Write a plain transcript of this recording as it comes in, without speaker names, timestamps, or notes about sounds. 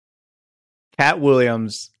Cat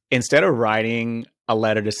Williams, instead of writing a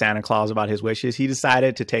letter to Santa Claus about his wishes, he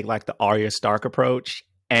decided to take like the Arya Stark approach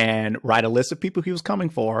and write a list of people he was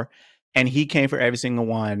coming for. And he came for every single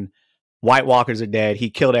one. White Walkers are dead.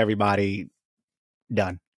 He killed everybody.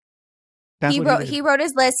 Done. He wrote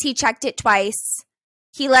his list. He checked it twice.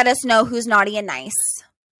 He let us know who's naughty and nice.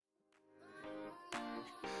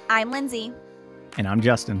 I'm Lindsay. And I'm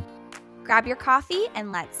Justin. Grab your coffee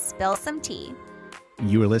and let's spill some tea.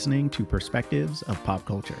 You are listening to Perspectives of Pop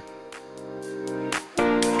Culture.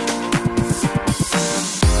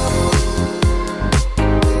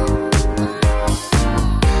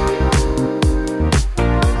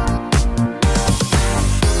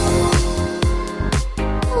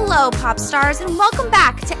 Hello, pop stars, and welcome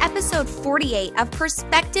back to episode 48 of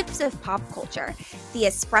Perspectives of Pop Culture. The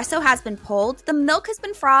espresso has been pulled, the milk has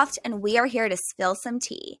been frothed, and we are here to spill some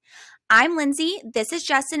tea. I'm Lindsay, this is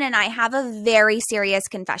Justin, and I have a very serious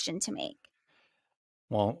confession to make.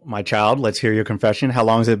 Well, my child, let's hear your confession. How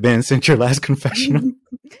long has it been since your last confession?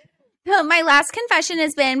 My last confession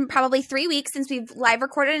has been probably 3 weeks since we've live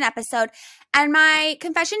recorded an episode, and my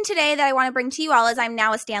confession today that I want to bring to you all is I'm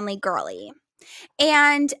now a Stanley girly.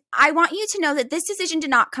 And I want you to know that this decision did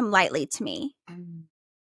not come lightly to me.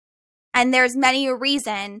 And there's many a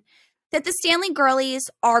reason that the Stanley girlies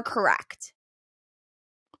are correct.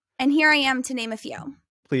 And here I am to name a few.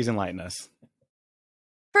 Please enlighten us.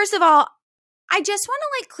 First of all, I just want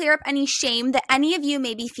to clear up any shame that any of you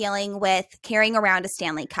may be feeling with carrying around a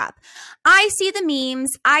Stanley Cup. I see the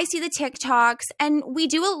memes, I see the TikToks, and we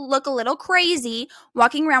do look a little crazy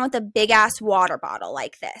walking around with a big ass water bottle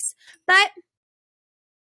like this. But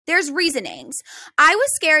there's reasonings. I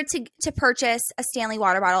was scared to purchase a Stanley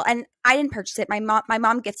water bottle, and I didn't purchase it. My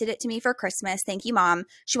mom gifted it to me for Christmas. Thank you, Mom.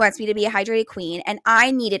 She wants me to be a hydrated queen, and I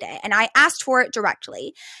needed it, and I asked for it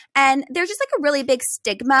directly. And there's just a really big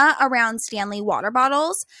stigma around Stanley water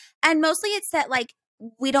bottles, and mostly it's that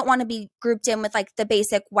we don't want to be grouped in with the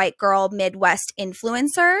basic white girl Midwest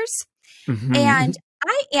influencers. Mm-hmm. And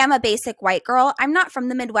I am a basic white girl. I'm not from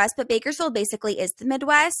the Midwest, but Bakersfield basically is the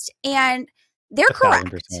Midwest, and they're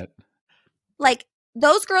correct. 1,000%.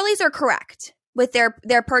 Those girlies are correct with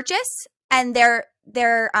their purchase and their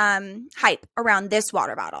hype around this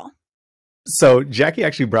water bottle. So Jackie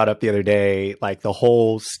actually brought up the other day the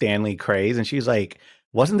whole Stanley craze, and she's like,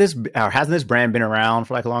 hasn't this brand been around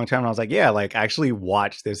for a long time? And I was like, yeah, I actually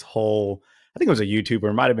watched this whole, I think it was a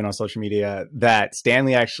YouTuber, it might have been on social media, that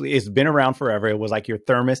Stanley actually it's been around forever. It was your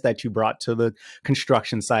thermos that you brought to the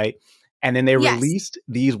construction site. And then they released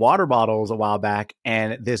these water bottles a while back,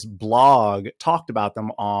 and this blog talked about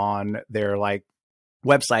them on their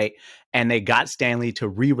website, and they got Stanley to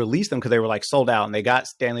re-release them because they were sold out, and they got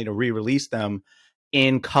Stanley to re-release them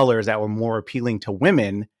in colors that were more appealing to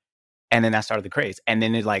women. And then that started the craze. And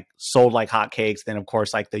then it sold like hotcakes. Then of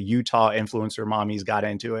course, the Utah influencer mommies got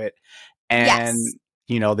into it. And,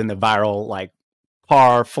 then the viral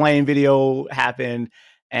car flame video happened.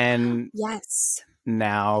 And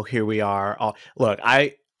now here we are. Look,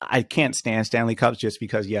 I can't stand Stanley Cups just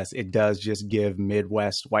because, yes, it does just give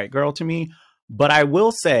Midwest white girl to me. But I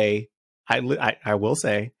will say, I will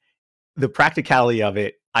say the practicality of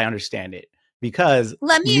it, I understand it. Because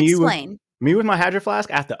let me explain. Me with my Hydro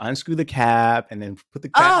Flask, I have to unscrew the cap and then put the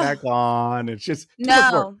cap back on. It's just too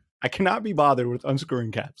much work. I cannot be bothered with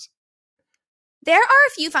unscrewing caps. There are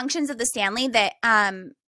a few functions of the Stanley that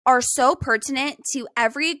are so pertinent to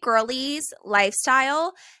every girly's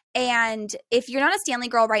lifestyle. And if you're not a Stanley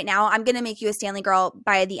girl right now, I'm going to make you a Stanley girl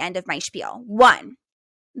by the end of my spiel. 1,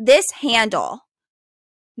 this handle.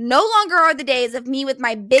 No longer are the days of me with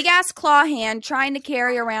my big ass claw hand trying to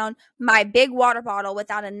carry around my big water bottle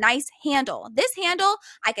without a nice handle. This handle,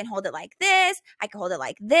 I can hold it like this. I can hold it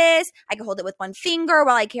like this. I can hold it with one finger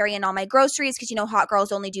while I carry in all my groceries because hot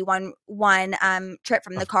girls only do one trip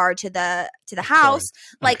from the car to the house.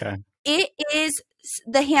 It is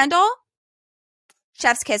the handle.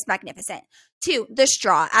 Chef's kiss, magnificent. 2, the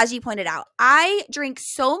straw, as you pointed out. I drink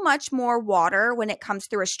so much more water when it comes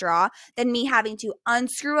through a straw than me having to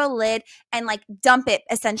unscrew a lid and dump it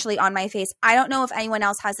essentially on my face. I don't know if anyone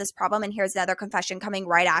else has this problem, and here's another confession coming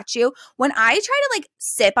right at you. When I try to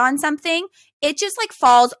sip on something, it just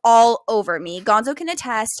falls all over me. Gonzo can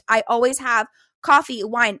attest. I always have coffee,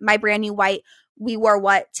 wine, my brand new white We Wore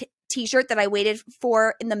What t-shirt that I waited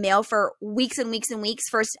for in the mail for weeks and weeks and weeks.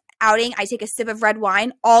 First outing, I take a sip of red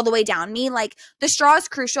wine all the way down me. The straw is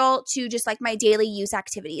crucial to just my daily use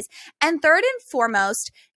activities. And third and foremost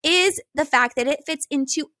is the fact that it fits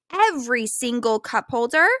into every single cup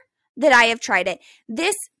holder that I have tried it.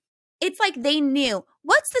 It's they knew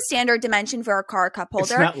what's the standard dimension for a car cup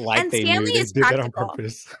holder. It's not and they Stanley knew. They did practical. That on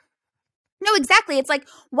purpose. No, exactly. It's like,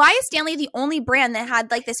 why is Stanley the only brand that had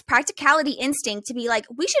like this practicality instinct to be like,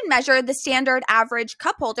 we should measure the standard average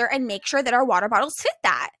cup holder and make sure that our water bottles fit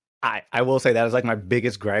that? I will say that is like my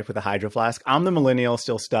biggest gripe with the Hydro Flask. I'm the millennial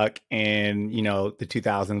still stuck in, the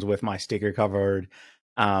 2000s with my sticker covered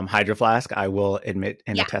Hydro Flask. I will admit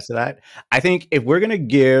and Yeah. attest to that. I think if we're going to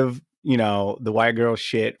give, the white girl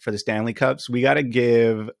shit for the Stanley Cups, we got to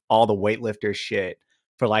give all the weightlifters shit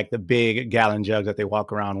for like the big gallon jugs that they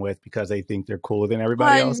walk around with because they think they're cooler than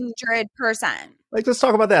everybody else. 100%. Like, let's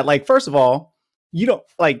talk about that. Like, first of all, you don't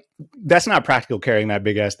like that's not practical carrying that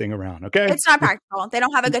big ass thing around. Okay. It's not practical. They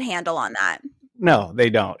don't have a good handle on that. No, they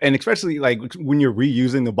don't. And especially like when you're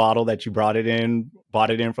reusing the bottle that you bought it in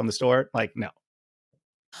from the store, like, no.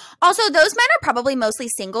 Also, those men are probably mostly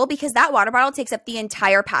single because that water bottle takes up the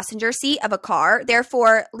entire passenger seat of a car,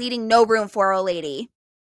 therefore leaving no room for a lady.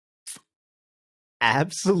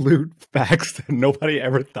 Absolute facts that nobody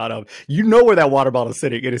ever thought of. You know where that water bottle is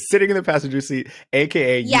sitting. It is sitting in the passenger seat,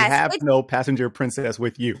 aka you have no passenger princess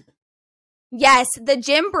with you. Yes, the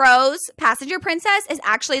Gym Bros passenger princess is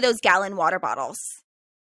actually those gallon water bottles.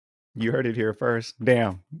 You heard it here first.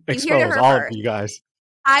 Damn. Expose all of you guys.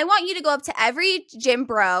 I want you to go up to every gym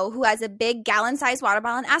bro who has a big gallon-sized water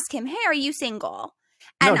bottle and ask him, hey, are you single?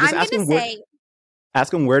 And I'm going to say...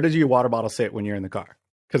 Ask him, where does your water bottle sit when you're in the car?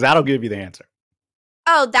 Because that'll give you the answer.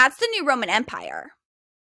 Oh, that's the new Roman Empire.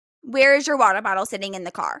 Where is your water bottle sitting in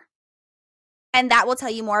the car? And that will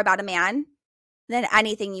tell you more about a man than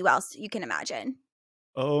anything else you can imagine.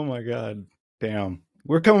 Oh, my God. Damn.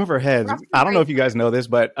 We're coming for heads. I don't know if you guys know this,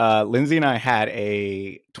 but Lindsay and I had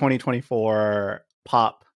a 2024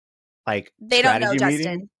 pop they don't know, Justin.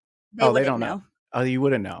 Meeting. They don't know. Oh, you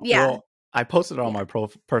wouldn't know. Yeah. Well, I posted it on my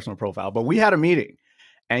personal profile, but we had a meeting,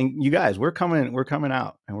 and you guys, we're coming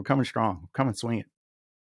out, and we're coming strong, we're coming swinging.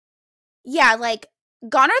 Yeah, like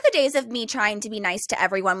gone are the days of me trying to be nice to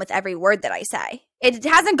everyone with every word that I say. It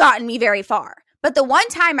hasn't gotten me very far. But the one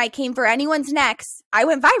time I came for anyone's necks, I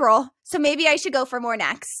went viral. So maybe I should go for more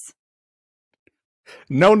necks.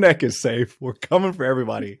 No neck is safe. We're coming for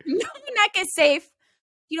everybody. No neck is safe.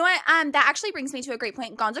 You know what? That actually brings me to a great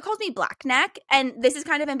point. Gonzo calls me black neck, and this is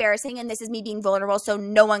kind of embarrassing, and this is me being vulnerable, so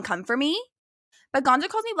no one come for me. But Gonzo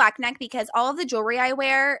calls me black neck because all of the jewelry I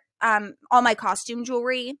wear, all my costume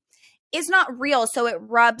jewelry, is not real, so it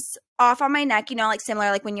rubs off on my neck, like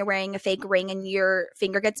similar like when you're wearing a fake ring and your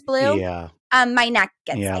finger gets blue. Yeah. My neck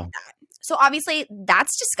gets like that. So obviously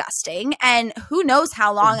that's disgusting, and who knows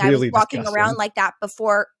how long I was walking around like that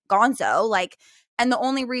before Gonzo, and the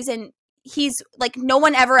only reason he's no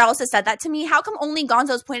one ever else has said that to me. How come only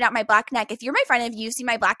Gonzo's pointed out my black neck? If you're my friend, if you see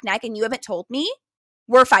my black neck and you haven't told me,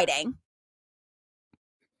 we're fighting.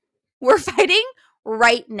 We're fighting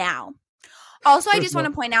right now. Also, I just want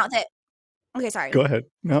to point out that okay, sorry. Go ahead.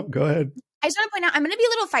 No, go ahead. I just want to point out I'm going to be a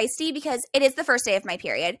little feisty because it is the first day of my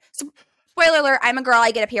period. So, spoiler alert, I'm a girl.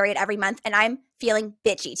 I get a period every month, and I'm feeling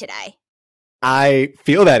bitchy today. I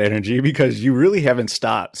feel that energy because you really haven't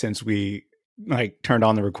stopped since we turned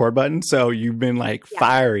on the record button. So you've been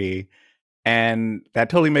fiery, and that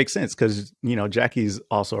totally makes sense because, Jackie's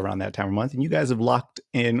also around that time of month, and you guys have locked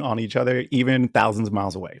in on each other even thousands of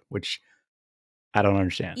miles away, which I don't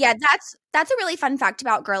understand. Yeah, that's a really fun fact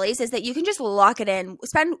about girlies is that you can just lock it in.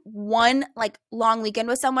 Spend one long weekend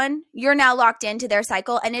with someone, you're now locked into their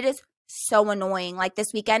cycle, and it is so annoying. Like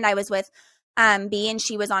this weekend I was with B and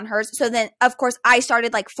she was on hers. So then of course I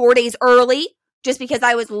started 4 days early just because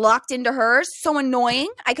I was locked into hers. So annoying.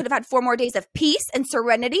 I could have had 4 more days of peace and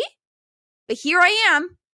serenity. But here I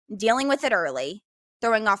am dealing with it early,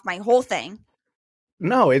 throwing off my whole thing.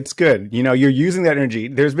 No, it's good. You're using that energy.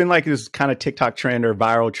 There's been this kind of TikTok trend or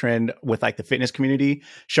viral trend with the fitness community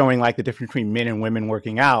showing the difference between men and women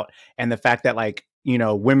working out, and the fact that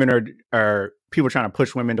women are people trying to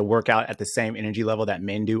push women to work out at the same energy level that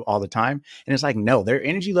men do all the time. And it's no, their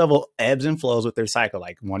energy level ebbs and flows with their cycle.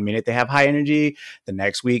 1 minute they have high energy, the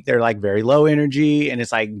next week they're very low energy, and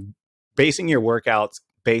it's basing your workouts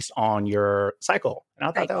based on your cycle. And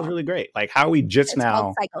I thought that was really great. How are we just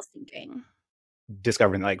now cycle syncing?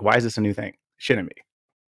 Discovering why is this a new thing? Shouldn't be.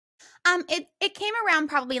 It came around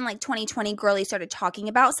probably in 2020. Girlies started talking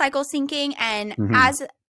about cycle syncing, and as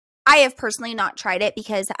I have personally not tried it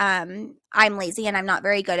because I'm lazy and I'm not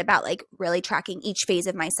very good about really tracking each phase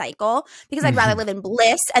of my cycle because I'd rather live in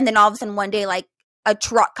bliss, and then all of a sudden one day a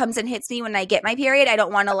truck comes and hits me when I get my period. I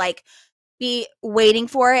don't want to be waiting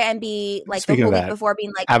for it and be the whole week before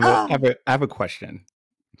being I have a question.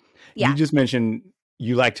 Yeah. You just mentioned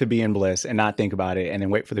you like to be in bliss and not think about it and then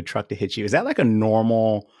wait for the truck to hit you. Is that a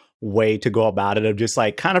normal way to go about it, of just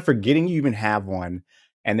kind of forgetting you even have one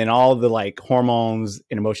and then all the like hormones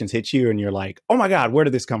and emotions hit you, and you're like, oh my god, where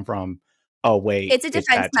did this come from? Oh wait, It's a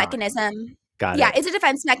defense mechanism. Got yeah, it. it's a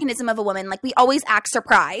defense mechanism of a woman. Like, we always act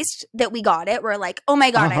surprised that we got it. We're like, oh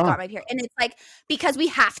my God, I got my period. And it's like, because we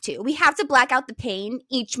have to. We have to black out the pain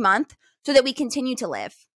each month so that we continue to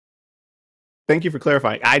live. Thank you for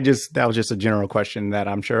clarifying. That was just a general question that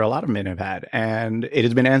I'm sure a lot of men have had, and it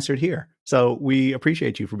has been answered here. So we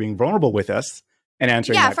appreciate you for being vulnerable with us and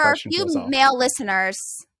answering that question. Yeah, for our few male listeners,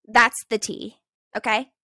 that's the tea. Okay?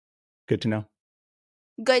 Good to know.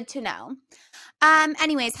 Good to know.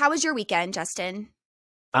 Anyways, how was your weekend, Justin?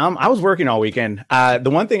 I was working all weekend. The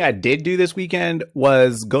one thing I did do this weekend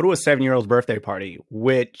was go to a 7-year-old's birthday party,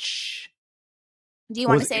 which... Do you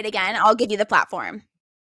want to say it again? I'll give you the platform.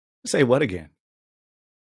 Say what again?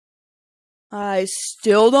 I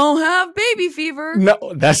still don't have baby fever. No,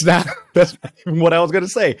 that's not even what I was going to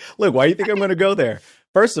say. Look, why do you think I'm going to go there?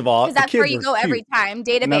 First of all, because that's where you go cute. Every time,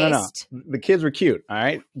 data-based. No. The kids were cute, all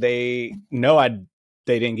right? They know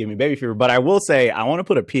they didn't give me baby fever, but I will say I want to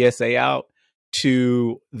put a PSA out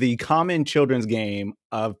to the common children's game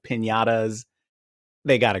of piñatas.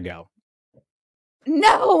 They got to go.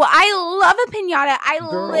 No, I love a piñata. I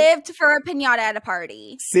lived for a piñata at a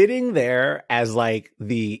party. Sitting there as like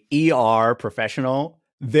the ER professional,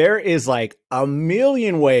 there is like a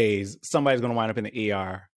million ways somebody's going to wind up in the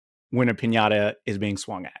ER when a piñata is being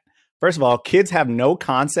swung at. First of all, kids have no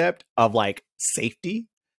concept of like safety,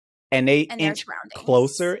 and they inch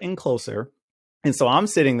closer and closer. And so I'm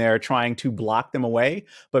sitting there trying to block them away.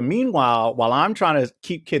 But meanwhile, while I'm trying to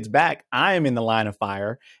keep kids back, I am in the line of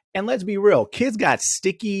fire. And let's be real, kids got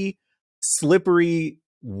sticky, slippery,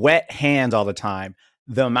 wet hands all the time.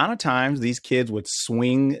 The amount of times these kids would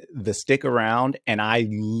swing the stick around and I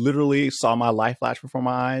literally saw my life flash before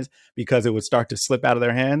my eyes because it would start to slip out of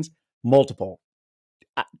their hands. Multiple.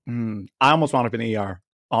 I almost wound up in the ER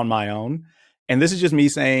on my own. And this is just me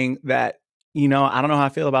saying that, I don't know how I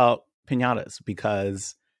feel about piñatas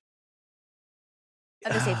because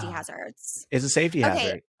of the safety hazards. It's a safety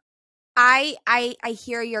hazard. I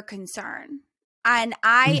hear your concern, and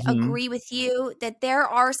I agree with you that there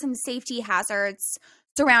are some safety hazards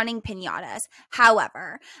surrounding piñatas.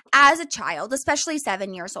 However, as a child, especially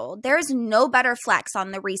 7 years old, there is no better flex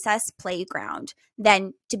on the recess playground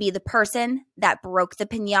than to be the person that broke the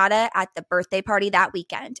piñata at the birthday party that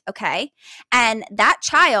weekend, okay? And that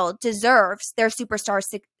child deserves their superstar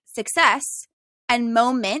success and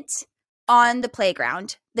moment on the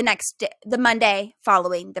playground the Monday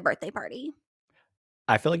following the birthday party.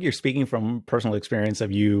 I feel like you're speaking from personal experience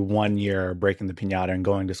of you 1 year breaking the piñata and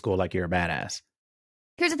going to school like you're a badass.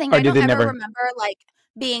 Here's the thing. I don't ever remember like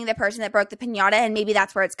being the person that broke the piñata, and maybe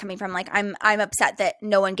that's where it's coming from. Like I'm upset that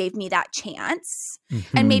no one gave me that chance.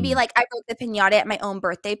 And maybe like I broke the piñata at my own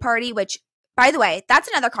birthday party, which, by the way, that's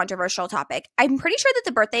another controversial topic. I'm pretty sure that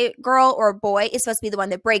the birthday girl or boy is supposed to be the one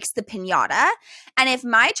that breaks the piñata. And if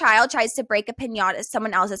my child tries to break a piñata,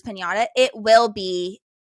 someone else's piñata, it will be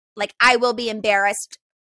like, I will be embarrassed,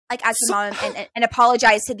 like as a mom, and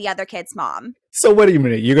apologize to the other kid's mom. So wait a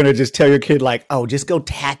minute. You're going to just tell your kid like, oh, just go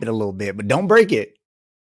tap it a little bit, but don't break it.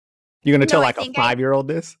 You're going to tell like a 5-year-old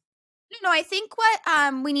this? No, I think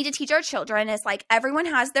what we need to teach our children is like everyone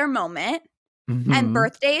has their moment, and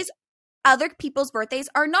birthdays, other people's birthdays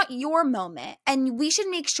are not your moment. And we should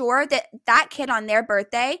make sure that that kid on their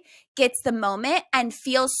birthday gets the moment and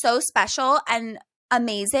feels so special and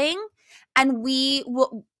amazing. And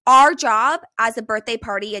our job as a birthday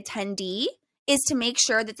party attendee is to make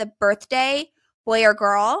sure that the birthday boy or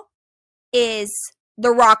girl is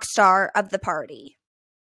the rock star of the party.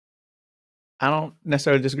 I don't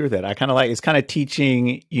necessarily disagree with that. I kind of like, it's kind of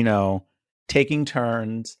teaching, taking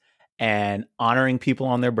turns and honoring people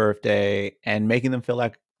on their birthday and making them feel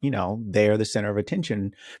like, they're the center of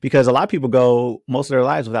attention, because a lot of people go most of their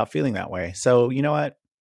lives without feeling that way. So you know what?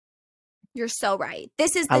 You're so right.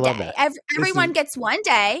 This is the day. Everyone gets one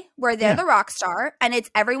day where they're the rock star, and it's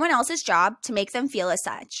everyone else's job to make them feel as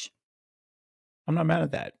such. I'm not mad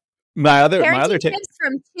at that. My other tips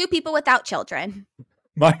from two people without children.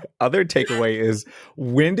 My other takeaway is,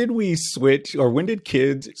 when did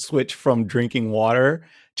kids switch from drinking water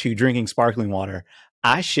to drinking sparkling water?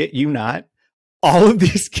 I shit you not. All of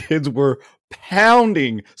these kids were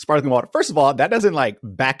pounding sparkling water. First of all, that doesn't like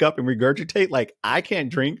back up and regurgitate. Like I can't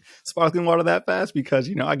drink sparkling water that fast because,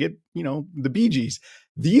 I get, the Bee Gees.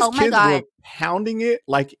 These Oh my kids were God. pounding it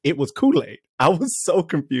like it was Kool-Aid. I was so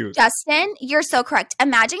confused. Justin, you're so correct.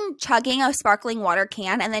 Imagine chugging a sparkling water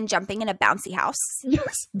can and then jumping in a bouncy house.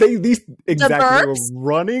 Yes, these The exactly. They were burps.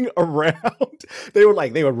 running around. They would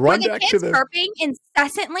Were run the back to kids the. burping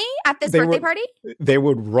incessantly at this They birthday were party? they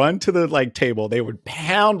would run to the like table. They would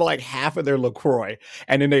pound like half of their LaCroix,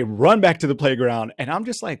 and then they run back to the playground. And I'm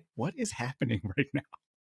just like, what is happening right now?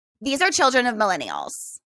 These are children of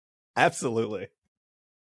millennials. Absolutely.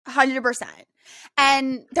 100%.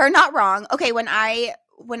 And they're not wrong. Okay, when I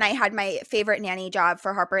had my favorite nanny job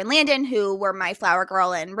for Harper and Landon, who were my flower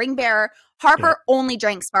girl and ring bearer, Harper only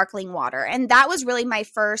drank sparkling water. And that was really my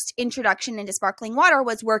first introduction into sparkling water,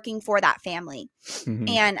 was working for that family. Mm-hmm.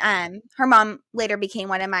 And her mom later became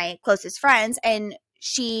one of my closest friends, and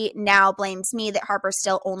she now blames me that Harper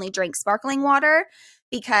still only drinks sparkling water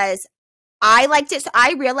because I liked it. So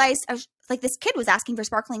I realized, I was like, this kid was asking for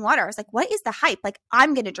sparkling water. I was like, what is the hype? Like,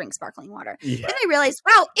 I'm going to drink sparkling water. Yeah. Then I realized,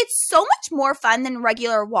 wow, it's so much more fun than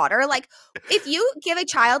regular water. Like, if you give a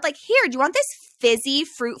child, like, here, do you want this fizzy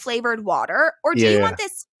fruit flavored water? Or do you want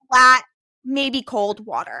this flat, maybe cold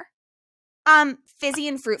water? Fizzy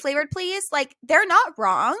and fruit flavored, please. Like, they're not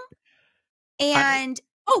wrong. And,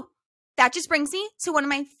 that just brings me to one of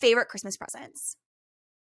my favorite Christmas presents.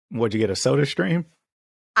 What'd you get, a Soda Stream?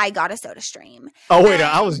 I got a Soda Stream. Oh, wait,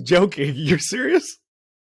 I was joking. You're serious?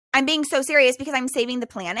 I'm being so serious because I'm saving the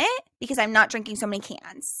planet because I'm not drinking so many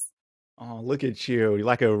cans. Oh, look at you. You're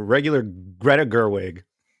like a regular Greta Gerwig.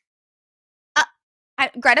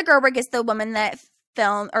 Greta Gerwig is the woman that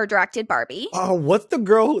filmed or directed Barbie. Oh, what's the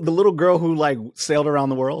little girl who like sailed around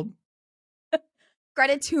the world?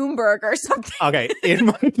 Greta Thunberg or something. Okay, in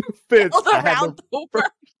my defense, around the world.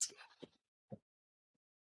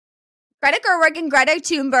 Greta Gerwig and Greta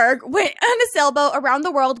Thunberg went on a sailboat around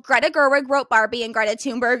the world. Greta Gerwig wrote Barbie and Greta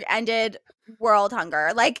Thunberg ended world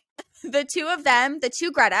hunger. Like, the two of them, the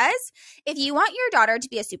two Gretas, if you want your daughter to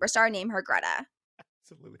be a superstar, name her Greta.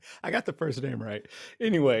 Absolutely. I got the first name right.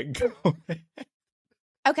 Anyway, go ahead.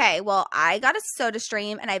 Okay, well, I got a Soda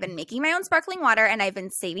Stream and I've been making my own sparkling water and I've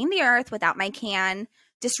been saving the earth without my can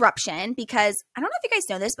disruption because I don't know if you guys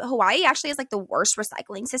know this, but Hawaii actually has like the worst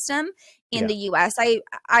recycling system in the US.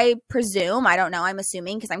 I presume, I don't know, I'm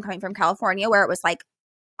assuming because I'm coming from California where it was like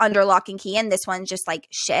under lock and key and this one's just like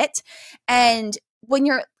shit. And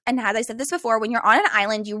as I said this before, when you're on an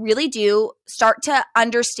island, you really do start to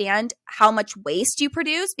understand how much waste you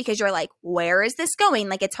produce because you're like, where is this going?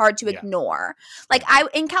 Like, it's hard to ignore. Like,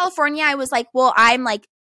 in California, I was like, well, I'm like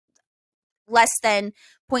less than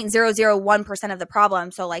 0.001% of the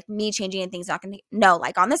problem. So like me changing anything's not going to, no,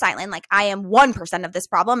 like on this island, like I am 1% of this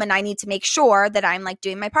problem and I need to make sure that I'm like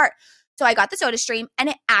doing my part. So I got the Soda Stream and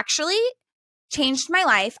it actually changed my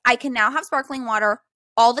life. I can now have sparkling water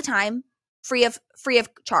all the time, free of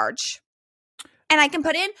charge. And I can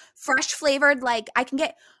put in fresh flavored, like I can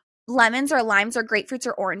get lemons or limes or grapefruits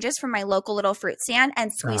or oranges from my local little fruit stand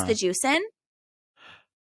and squeeze the juice in.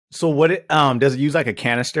 So what does it use like a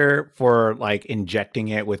canister for like injecting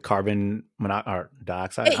it with carbon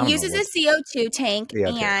dioxide? It uses a CO2 tank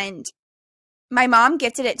and my mom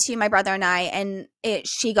gifted it to my brother and I and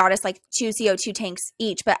she got us like 2 CO2 tanks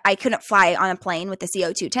each, but I couldn't fly on a plane with the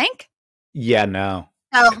CO2 tank. Yeah, no.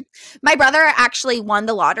 So my brother actually won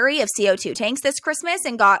the lottery of CO2 tanks this Christmas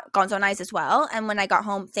and got Gonzo and I's as well. And when I got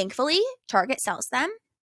home, thankfully, Target sells them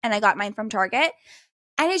and I got mine from Target.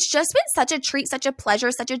 And it's just been such a treat, such a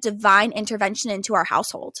pleasure, such a divine intervention into our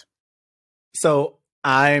household. So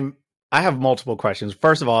I have multiple questions.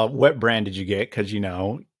 First of all, what brand did you get? Because you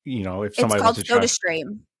know, if somebody wants to try. It's called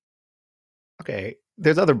SodaStream. Okay,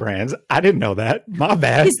 there's other brands. I didn't know that. My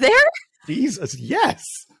bad. Is there? Jesus, yes.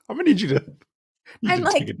 I'm gonna need you to. I'm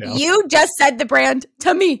like, you just said the brand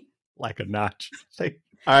to me. Like a notch. All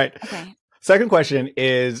right. Okay. Second question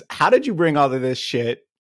is, how did you bring all of this shit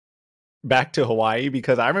back to Hawaii?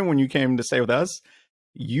 Because I remember when you came to stay with us,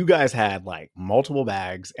 you guys had like multiple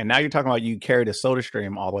bags, and now you're talking about you carried a Soda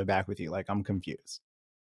Stream all the way back with you. Like, I'm confused.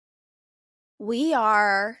 We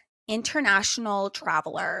are international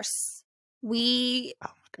travelers. We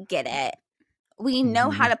get it. We know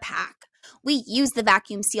how to pack. We use the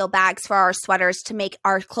vacuum seal bags for our sweaters to make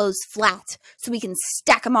our clothes flat so we can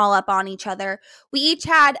stack them all up on each other. We each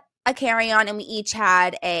had a carry-on and we each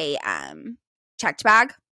had a checked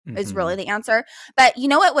bag is really the answer. But you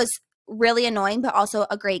know what was really annoying but also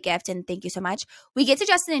a great gift, and thank you so much. We get to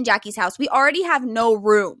Justin and Jackie's house. We already have no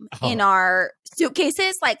room in our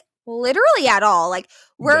suitcases, like literally at all. Like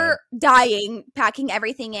we're dying packing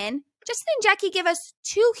everything in. Justin and Jackie give us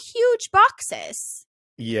 2 huge boxes.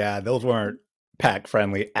 Yeah, those weren't pack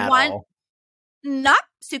friendly at all. Not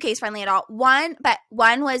suitcase friendly at all. One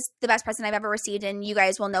was the best present I've ever received, and you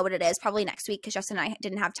guys will know what it is probably next week because Justin and I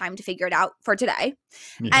didn't have time to figure it out for today.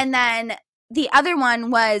 Yeah. And then the other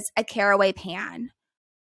one was a caraway pan.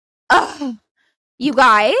 Oh, you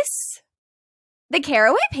guys, the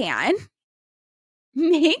caraway pan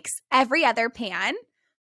makes every other pan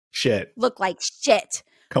look like shit.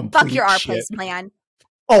 Complete Fuck your Our shit. Place plan.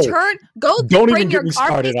 Oh, Don't even get me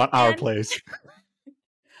started on Our Place.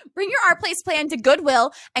 Bring your Our Place plan to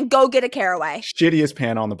Goodwill and go get a caraway. Shittiest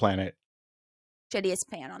pan on the planet. Shittiest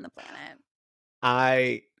pan on the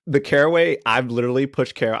planet. The caraway, I've literally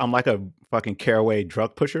pushed caraway. I'm like a fucking caraway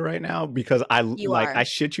drug pusher right now because I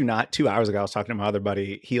shit you not, 2 hours ago I was talking to my other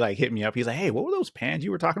buddy. He like hit me up. He's like, hey, what were those pans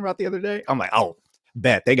you were talking about the other day? I'm like, oh,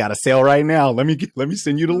 bet they got a sale right now. Let me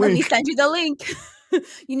send you the link. Let me send you the link.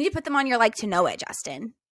 You need to put them on your like to know it,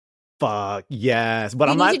 Justin. Fuck yes, but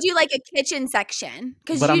you need to do like a kitchen section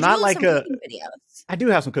because I'm not like cooking videos. I do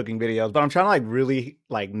have some cooking videos, but I'm trying to like really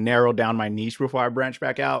like narrow down my niche before I branch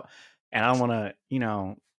back out. And I don't want to, you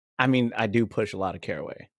know, I mean, I do push a lot of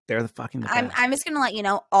caraway. They're the fucking. I'm just gonna let you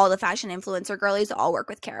know, all the fashion influencer girlies all work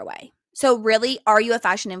with caraway. So really, are you a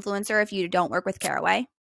fashion influencer if you don't work with caraway?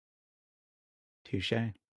 Touche,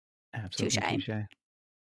 absolutely touche.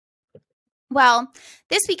 Well,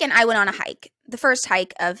 this weekend I went on a hike, the first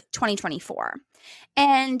hike of 2024.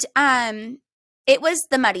 And it was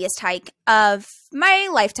the muddiest hike of my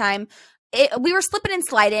lifetime. We were slipping and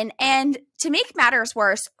sliding. And to make matters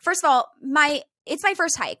worse, first of all, it's my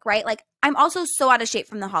first hike, right? Like, I'm also so out of shape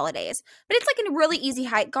from the holidays. But it's like a really easy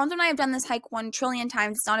hike. Gonzo and I have done this hike 1 trillion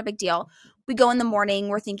times. It's not a big deal. We go in the morning.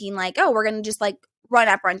 We're thinking like, oh, we're going to just like run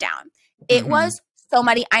up, run down. It was so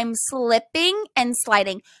muddy. I'm slipping and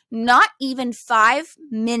sliding. Not even 5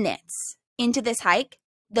 minutes into this hike,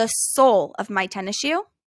 the sole of my tennis shoe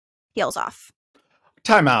peels off.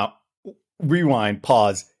 Time out. Rewind.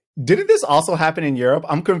 Pause. Didn't this also happen in Europe?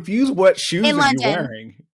 I'm confused. What shoes are you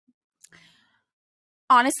wearing?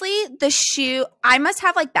 Honestly, the shoe, I must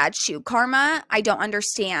have like bad shoe karma. I don't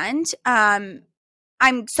understand. I'm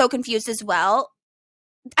so confused as well.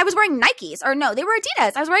 I was wearing Nikes, or no, they were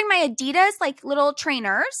Adidas. I was wearing my Adidas like little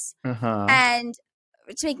trainers, and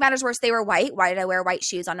to make matters worse, they were white. Why did I wear white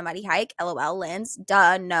shoes on a muddy hike? LOL, Linz.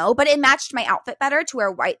 Duh, no. But it matched my outfit better to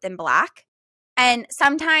wear white than black. And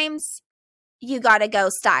sometimes you gotta go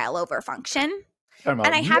style over function. And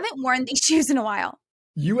I haven't worn these shoes in a while.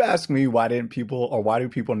 You asked me why do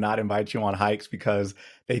people not invite you on hikes because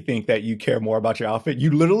they think that you care more about your outfit?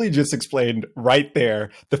 You literally just explained right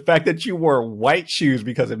there the fact that you wore white shoes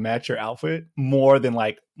because it matched your outfit more than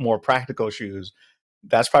like more practical shoes.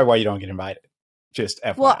 That's probably why you don't get invited. Just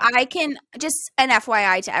FYI. Well, I can just an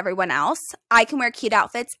FYI to everyone else. I can wear cute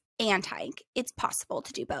outfits and hike. It's possible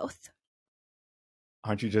to do both.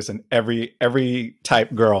 Aren't you just an every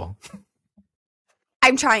type girl?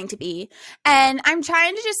 I'm trying to be. And I'm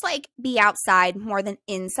trying to just like be outside more than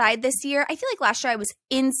inside this year. I feel like last year I was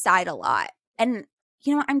inside a lot. And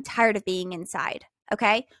you know what? I'm tired of being inside.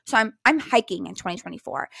 Okay. So I'm hiking in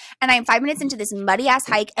 2024 and I'm 5 minutes into this muddy ass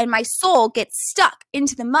hike and my sole gets stuck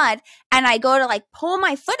into the mud and I go to like pull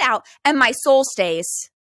my foot out and my sole stays.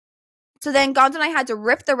 So then Gonzo and I had to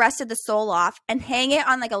rip the rest of the sole off and hang it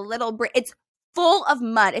on like a little it's full of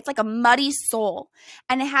mud. It's like a muddy sole.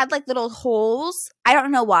 And it had like little holes. I don't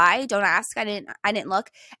know why. Don't ask. I didn't look.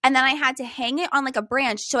 And then I had to hang it on like a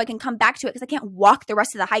branch so I can come back to it because I can't walk the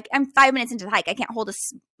rest of the hike. I'm 5 minutes into the hike. I can't hold a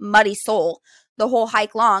muddy sole the whole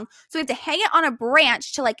hike long. So we have to hang it on a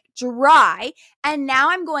branch to like dry. And now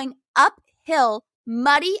I'm going uphill,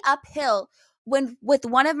 muddy uphill with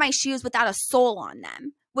one of my shoes without a sole on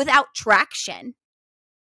them, without traction.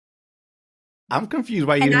 I'm confused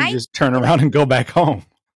why you didn't just turn around and go back home.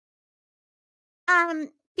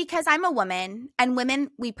 Because I'm a woman and women,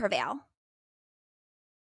 we prevail.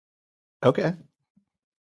 Okay.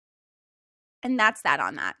 And that's that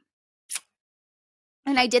on that.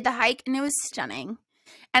 And I did the hike and it was stunning.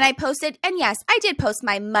 And I posted, and yes, I did post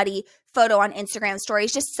my muddy photo on Instagram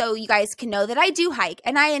stories just so you guys can know that I do hike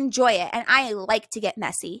and I enjoy it and I like to get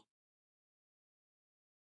messy.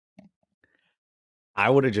 I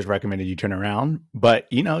would have just recommended you turn around, but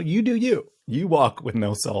you know, you do you. You walk with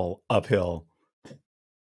no sole uphill.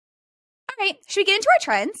 All right. Should we get into our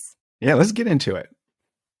trends? Yeah, let's get into it.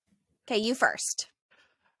 Okay, you first.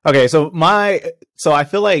 Okay, so I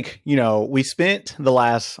feel like, you know, we spent the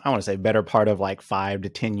last, I want to say better part of like 5 to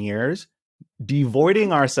 10 years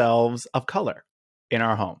devoiding ourselves of color in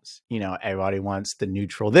our homes. You know, everybody wants the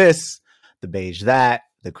neutral this, the beige that,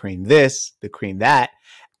 the cream this, the cream that.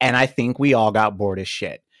 And I think we all got bored as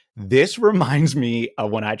shit. This reminds me of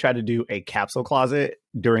when I tried to do a capsule closet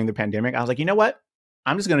during the pandemic. I was like, you know what?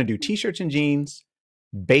 I'm just going to do t-shirts and jeans,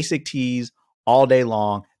 basic tees all day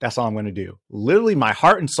long. That's all I'm going to do. Literally, my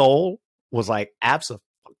heart and soul was like,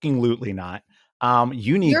 absolutely not.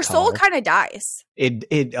 You need Your soul color. kind of dies. It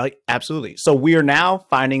absolutely. So we are now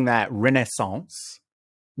finding that renaissance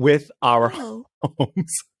with our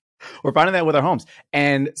homes. We're finding that with our homes.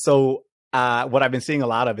 And so what I've been seeing a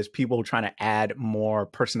lot of is people trying to add more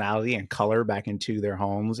personality and color back into their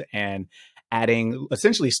homes and adding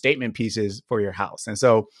essentially statement pieces for your house. And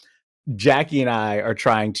so Jackie and I are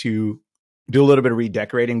trying to do a little bit of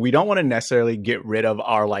redecorating. We don't want to necessarily get rid of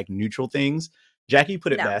our like neutral things. Jackie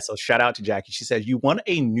put it best. So shout out to Jackie. She says, you want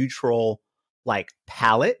a neutral like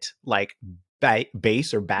palette, like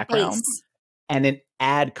base or background, and then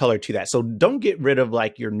add color to that. So don't get rid of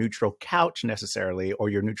like your neutral couch necessarily or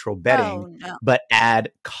your neutral bedding, but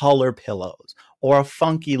add color pillows or a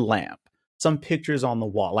funky lamp, some pictures on the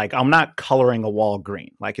wall. Like I'm not coloring a wall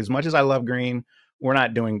green. Like as much as I love green, we're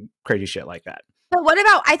not doing crazy shit like that. But what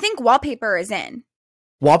about, I think wallpaper is in.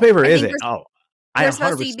 Wallpaper is it? Oh, we're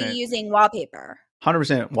supposed to be using wallpaper.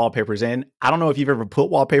 100% wallpaper's in. I don't know if you've ever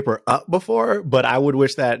put wallpaper up before, but I would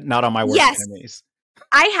wish that not on my worst enemies.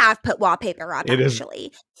 I have put wallpaper up, actually.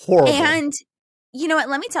 Is horrible. And you know what?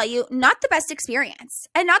 Let me tell you, not the best experience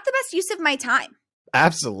and not the best use of my time.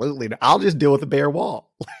 Absolutely. I'll just deal with a bare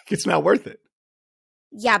wall. Like, it's not worth it.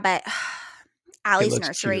 Yeah, but Allie's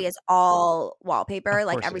nursery is all wallpaper,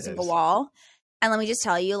 like every single wall. And let me just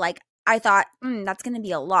tell you, like, I thought, that's going to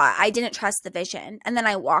be a lot. I didn't trust the vision. And then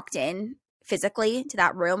I walked in physically to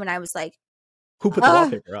that room and I was like, who put the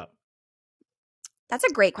wallpaper up? That's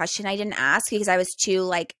a great question. I didn't ask because I was too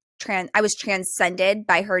like I was transcended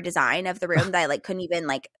by her design of the room that I like couldn't even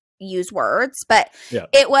like use words, but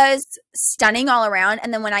it was stunning all around.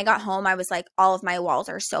 And then when I got home, I was like, all of my walls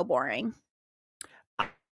are so boring. I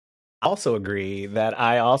also agree that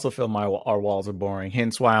I also feel our walls are boring.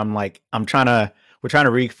 Hence why we're trying to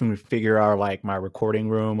reconfigure our like my recording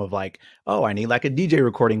room of like, oh, I need like a DJ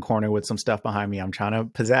recording corner with some stuff behind me. I'm trying to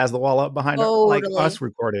pizzazz the wall up behind like us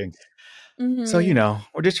recording. So,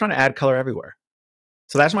 we're just trying to add color everywhere.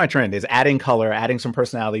 So that's my trend, is adding color, adding some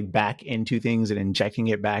personality back into things and injecting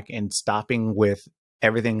it back and stopping with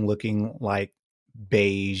everything looking like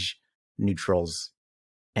beige neutrals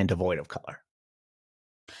and devoid of color.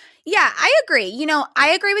 Yeah, I agree. I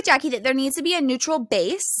agree with Jackie that there needs to be a neutral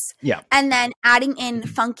base. Yeah. And then adding in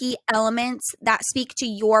funky elements that speak to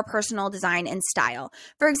your personal design and style.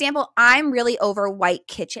 For example, I'm really over white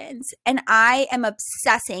kitchens and I am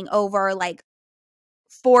obsessing over like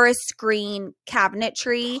forest green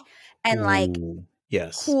cabinetry and like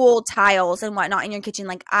cool tiles and whatnot in your kitchen.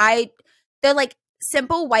 Like they're like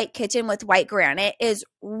simple white kitchen with white granite is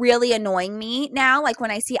really annoying me now. Like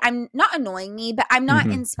when I see, I'm not annoying me, but I'm not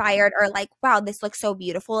inspired or like, wow, this looks so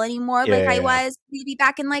beautiful anymore. I was maybe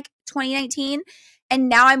back in like 2019. And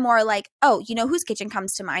now I'm more like, oh, whose kitchen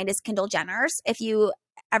comes to mind is Kendall Jenner's. If you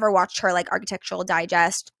ever watched her like Architectural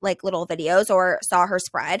Digest, like little videos or saw her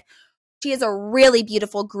spread, she has a really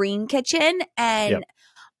beautiful green kitchen. And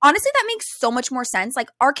honestly, that makes so much more sense. Like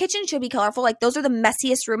our kitchen should be colorful. Like those are the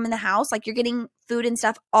messiest room in the house. Like you're getting food and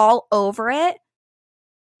stuff all over it.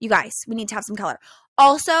 You guys, we need to have some color.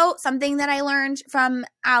 Also, something that I learned from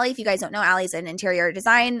Allie, if you guys don't know, Allie's an interior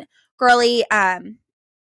design girly.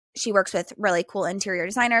 She works with really cool interior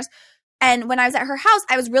designers. And when I was at her house,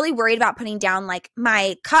 I was really worried about putting down like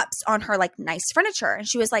my cups on her like nice furniture. And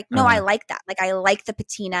she was like, no, I like that. Like I like the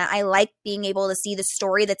patina. I like being able to see the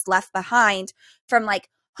story that's left behind from like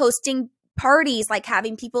hosting parties, like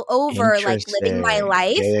having people over, like living my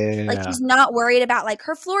life. Like she's not worried about like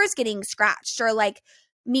her floors getting scratched or like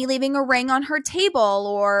me leaving a ring on her table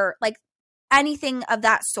or like anything of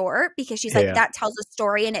that sort, because she's like, that tells a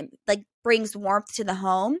story and it like brings warmth to the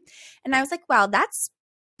home. And I was like, wow, that's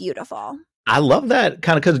beautiful. I love that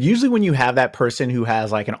kind of, because usually when you have that person who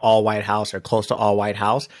has like an all white house or close to all white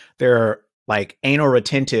house, they're like anal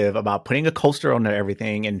retentive about putting a coaster on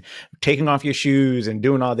everything and taking off your shoes and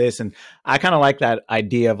doing all this. And I kind of like that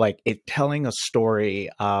idea of like it telling a story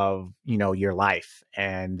of, your life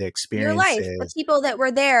and the experiences. Your life, the people that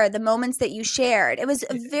were there, the moments that you shared. It was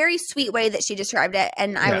a very sweet way that she described it.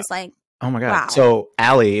 And I was like, oh my God. Wow. So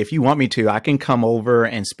Allie, if you want me to, I can come over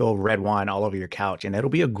and spill red wine all over your couch and it'll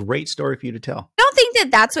be a great story for you to tell. I don't think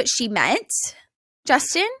that that's what she meant,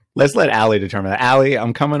 Justin. Let's let Allie determine that. Allie,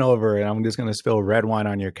 I'm coming over and I'm just going to spill red wine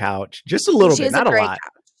on your couch. Just a little bit, not a lot.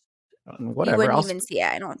 Couch. Whatever. You wouldn't even see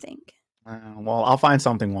it, I don't think. Well, I'll find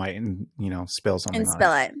something white and, spill something and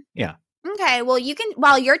spill it. Yeah. Okay. Well, you can,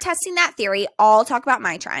 while you're testing that theory, I'll talk about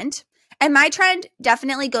my trend. And my trend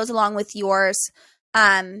definitely goes along with yours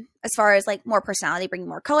as far as like more personality, bringing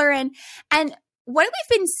more color in. And what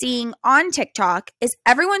we've been seeing on TikTok is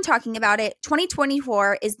everyone talking about it.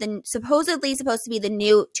 2024 is supposedly supposed to be the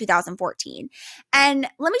new 2014. And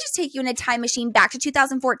let me just take you in a time machine back to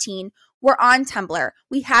 2014. We're on Tumblr.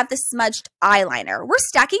 We have the smudged eyeliner. We're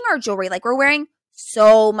stacking our jewelry. Like, we're wearing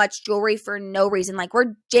so much jewelry for no reason. Like,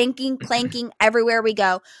 we're janking, clanking everywhere we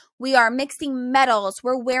go. We are mixing metals.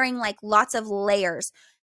 We're wearing like lots of layers.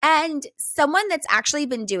 And someone that's actually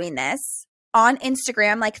been doing this on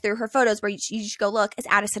Instagram, like through her photos where you should go look, is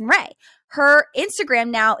Addison Rae. Her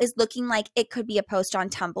Instagram now is looking like it could be a post on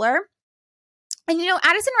Tumblr. And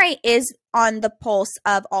Addison Rae is on the pulse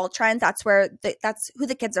of all trends. That's who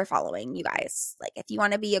the kids are following, you guys. Like, if you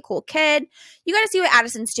want to be a cool kid, you got to see what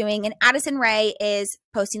Addison's doing. And Addison Rae is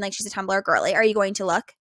posting like she's a Tumblr girly. Are you going to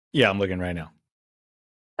look? Yeah, I'm looking right now.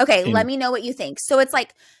 Okay, let me know what you think. So it's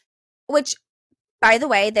like, which, by the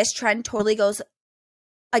way, this trend totally goes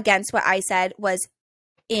against what I said was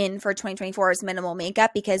in for 2024 is minimal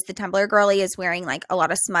makeup, because the Tumblr girly is wearing like a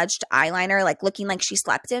lot of smudged eyeliner, like looking like she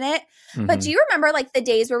slept in it. Mm-hmm. But do you remember like the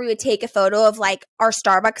days where we would take a photo of like our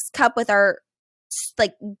Starbucks cup with our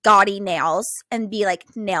like gaudy nails and be like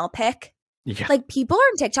nail pick? Yeah. Like, people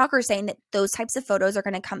on TikTok are saying that those types of photos are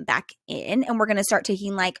going to come back in, and we're going to start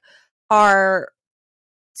taking like our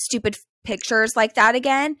stupid pictures like that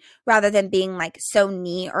again, rather than being like so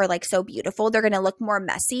neat or like so beautiful. They're going to look more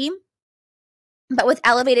messy, but with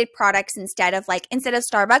elevated products instead of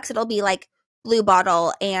Starbucks, it'll be like Blue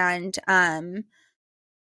Bottle and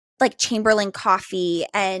like Chamberlain coffee.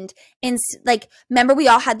 And like, remember we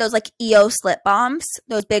all had those like EOS lip balms,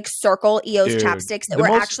 those big circle EOS chapsticks that were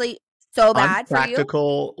actually so bad for you.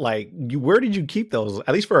 Unpractical. Like, where did you keep those?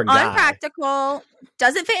 At least for a guy. Unpractical.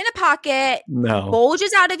 Doesn't fit in a pocket. No.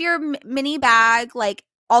 Bulges out of your mini bag. Like,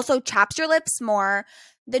 also chaps your lips more.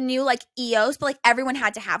 The new like EOS, but like everyone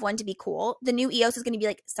had to have one to be cool. The new EOS is going to be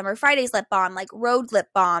like Summer Fridays lip balm, like Road lip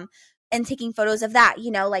balm, and taking photos of that.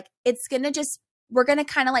 Like, it's going to we're going to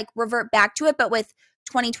kind of like revert back to it, but with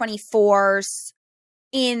 2024's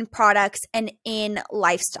in products and in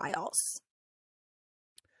lifestyles.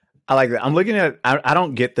 I like that. I'm looking at, I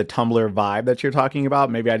don't get the Tumblr vibe that you're talking about.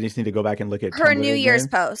 Maybe I just need to go back and look at her Tumblr New Year's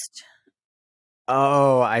post.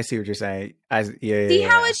 Oh, I see what you're saying. See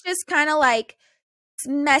how it's just kind of like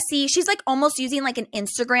messy. She's like almost using like an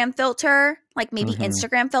Instagram filter. Like, maybe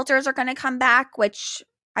Instagram filters are going to come back, which,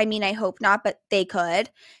 I mean, I hope not, but they could.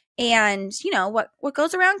 And what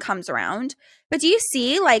goes around comes around. But do you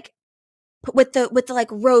see like with the like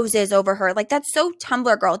roses over her, like, that's so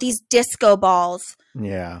Tumblr girl, these disco balls.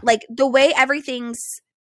 Yeah. Like, the way everything's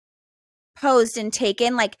posed and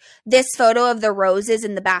taken, like this photo of the roses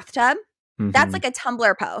in the bathtub, that's like a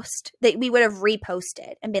Tumblr post that we would have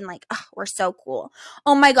reposted and been like, oh, we're so cool.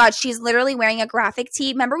 Oh my God, she's literally wearing a graphic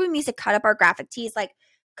tee. Remember when we used to cut up our graphic tees, like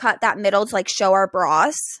cut that middle to like show our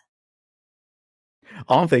bras?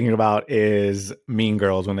 All I'm thinking about is Mean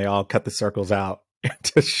Girls when they all cut the circles out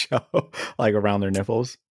to show like around their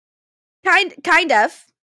nipples. Kind of.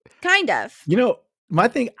 My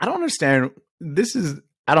thing, I don't understand.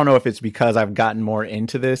 I don't know if it's because I've gotten more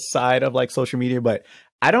into this side of like social media, but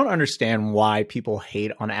I don't understand why people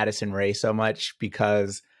hate on Addison Rae so much,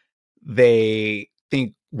 because they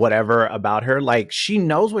think whatever about her. Like, she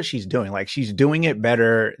knows what she's doing. Like, she's doing it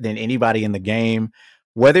better than anybody in the game.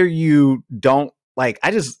 Whether you don't like,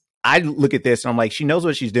 I look at this and I'm like, she knows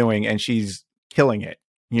what she's doing and she's killing it,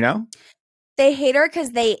 They hate her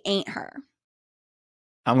because they ain't her.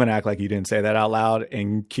 I'm going to act like you didn't say that out loud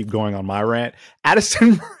and keep going on my rant.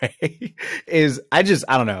 Addison Rae is, I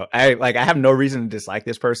don't know. I have no reason to dislike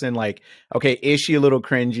this person. Like, okay, is she a little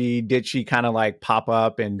cringy? Did she kind of like pop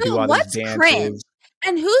up and do all these dances? Cringe?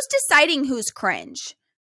 And who's deciding who's cringe?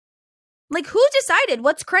 Like, who decided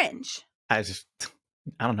what's cringe? I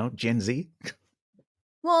don't know, Gen Z.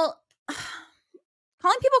 Well,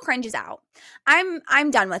 calling people cringe is out.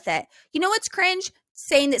 I'm done with it. You know what's cringe?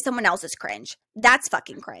 Saying that someone else is cringe. That's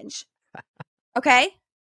fucking cringe. Okay?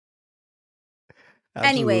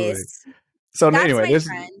 Anyways. So anyway,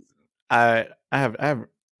 I have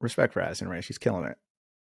respect for Addison Rae. She's killing it.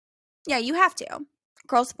 Yeah, you have to.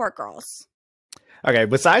 Girls support girls. Okay,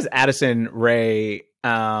 besides Addison Rae,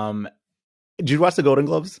 did you watch the Golden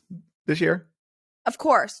Globes this year? Of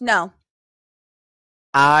course. No.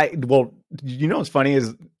 What's funny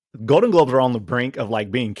is Golden Globes are on the brink of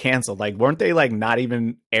like being canceled. Like, weren't they like not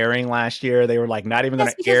even airing last year? They were like not even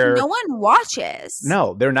going to air. No one watches.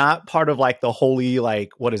 No, they're not part of like the holy,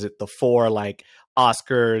 like, what is it? The 4 like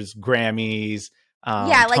Oscars, Grammys,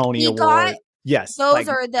 Tony Awards. Yes. Those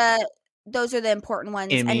are the important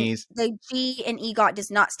ones. Emmys. And the G in EGOT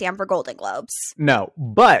does not stand for Golden Globes. No,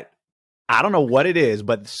 but I don't know what it is,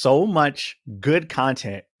 but so much good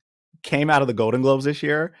content came out of the Golden Globes this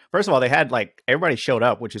year. First of all, they had like everybody showed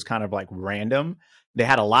up, which is kind of like random. They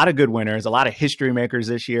had a lot of good winners, a lot of history makers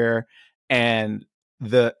this year, and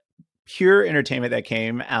the pure entertainment that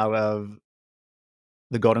came out of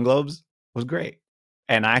the Golden Globes was great.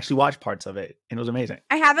 And I actually watched parts of it, and it was amazing.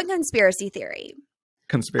 I have a conspiracy theory.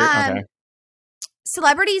 Conspiracy. Okay.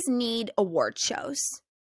 Celebrities need award shows.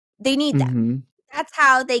 They need them. Mm-hmm. That's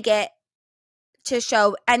how they get to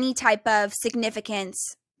show any type of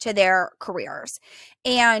significance to their careers.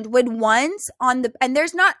 And when one's on the, and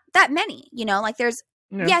there's not that many, you know, like there's,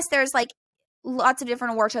 yes, there's like lots of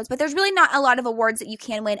different award shows, but there's really not a lot of awards that you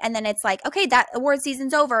can win. And then it's like, okay, that award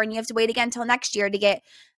season's over and you have to wait again until next year to get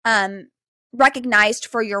recognized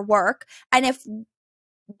for your work. And if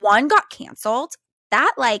one got canceled,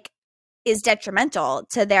 that like is detrimental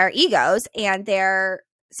to their egos and their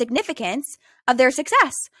significance of their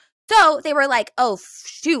success. So they were like, oh,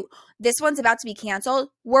 shoot, this one's about to be canceled.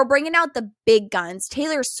 We're bringing out the big guns.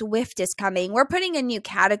 Taylor Swift is coming. We're putting in new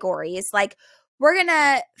categories. Like, we're going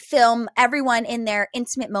to film everyone in their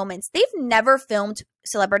intimate moments. They've never filmed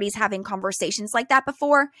celebrities having conversations like that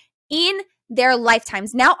before in their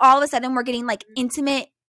lifetimes. Now, all of a sudden, we're getting like intimate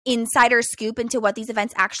insider scoop into what these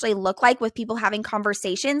events actually look like with people having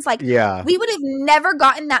conversations. Like, we would have never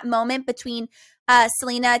gotten that moment between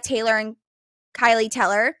Selena, Taylor, and Kylie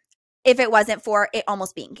Teller if it wasn't for it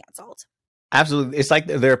almost being canceled. Absolutely. It's like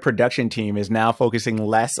their production team is now focusing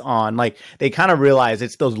less on, like, they kind of realize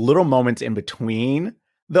it's those little moments in between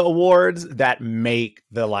the awards that make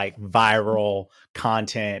the like viral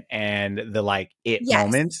content and the like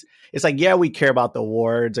moments. It's like, yeah, we care about the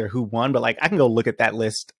awards or who won, but like I can go look at that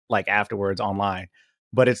list like afterwards online.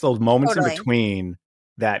 But it's those moments in between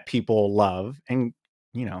that people love and,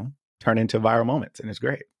 you know, turn into viral moments, and it's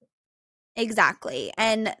great. Exactly.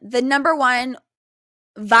 And the number one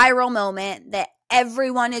viral moment that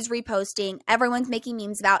everyone is reposting, everyone's making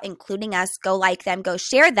memes about, including us, go like them, go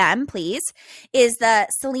share them, please, is the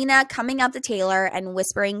Selena coming up to Taylor and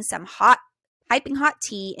whispering some piping hot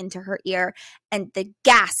tea into her ear, and the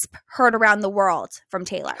gasp heard around the world from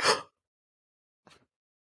Taylor.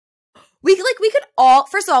 We could all,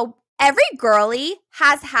 first of all, every girly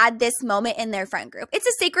has had this moment in their friend group. It's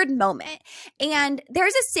a sacred moment. And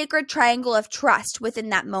there's a sacred triangle of trust within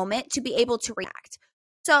that moment to be able to react.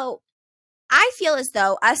 So I feel as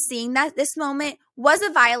though us seeing this moment was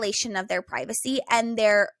a violation of their privacy and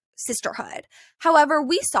their sisterhood. However,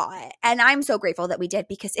 we saw it, and I'm so grateful that we did,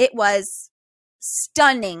 because it was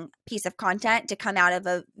stunning piece of content to come out of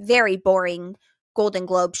a very boring Golden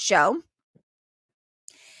Globe show.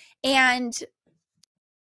 And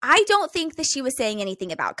I don't think that she was saying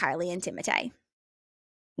anything about Kylie and Timotei.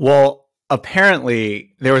 Well,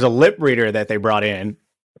 apparently there was a lip reader that they brought in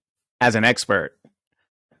as an expert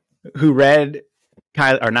who read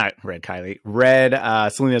Selena's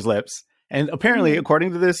lips. And apparently,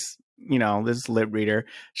 according to this, you know, this lip reader,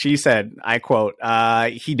 she said, I quote,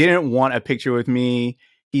 he didn't want a picture with me.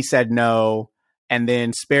 He said no. And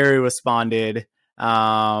then Sperry responded,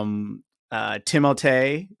 Timotei, ?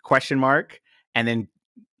 And then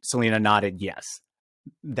Selena nodded yes.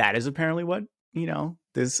 That is apparently what, you know,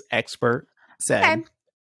 this expert said. Okay.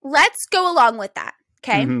 Let's go along with that.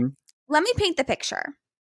 Okay. Mm-hmm. Let me paint the picture.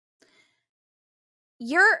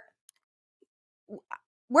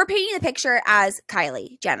 We're painting the picture as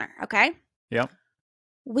Kylie Jenner, okay? Yep.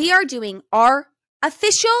 We are doing our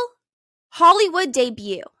official Hollywood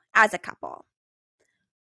debut as a couple.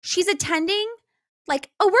 She's attending like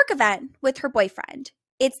a work event with her boyfriend.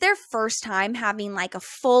 It's their first time having like a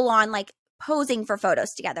full-on like posing for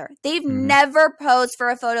photos together. They've never posed for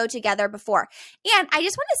a photo together before. And I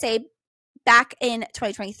just want to say, back in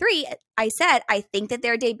 2023, I said I think that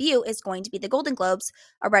their debut is going to be the Golden Globes,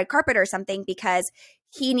 a red carpet or something, because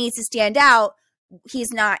he needs to stand out.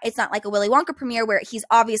 It's not like a Willy Wonka premiere where he's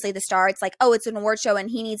obviously the star. It's like, oh, it's an award show and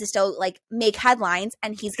he needs to still like make headlines,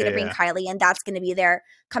 and he's going to bring Kylie, and that's going to be their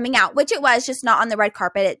coming out, which it was, just not on the red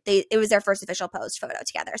carpet. It was their first official posed photo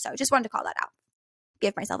together. So just wanted to call that out.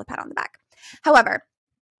 Give myself a pat on the back. However,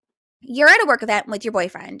 you're at a work event with your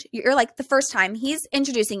boyfriend. You're like the first time he's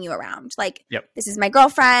introducing you around. Like, This is my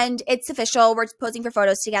girlfriend. It's official. We're posing for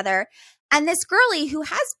photos together. And this girly who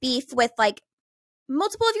has beef with like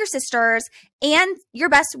multiple of your sisters and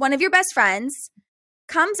one of your best friends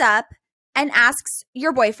comes up and asks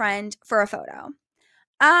your boyfriend for a photo.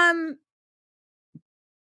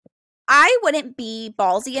 I wouldn't be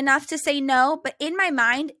ballsy enough to say no, but in my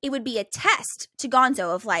mind, it would be a test to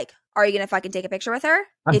Gonzo of like, are you going to fucking take a picture with her?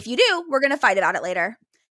 If you do, we're going to fight about it later.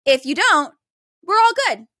 If you don't, we're all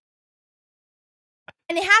good.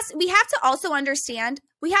 And we have to also understand,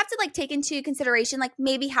 we have to like take into consideration like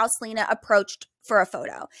maybe how Selena approached for a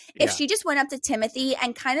photo. If Yeah. she just went up to Timothy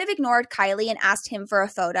and kind of ignored Kylie and asked him for a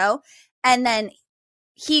photo, and then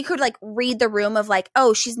he could like read the room of like,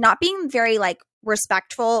 oh, she's not being very like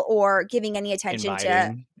respectful or giving any attention to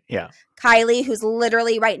Inviting. Yeah. Kylie, who's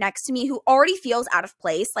literally right next to me, who already feels out of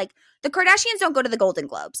place. Like the Kardashians don't go to the Golden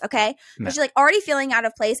Globes, okay? No. But she's like already feeling out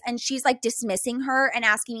of place, and she's like dismissing her and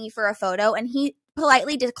asking me for a photo, and he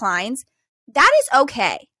politely declines. That is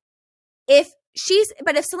okay.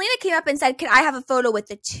 But if Selena came up and said, "Can I have a photo with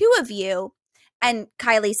the two of you?" and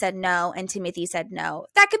Kylie said no, and Timothy said no,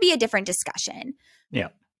 that could be a different discussion. Yeah.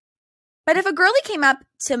 But if a girlie came up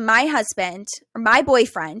to my husband or my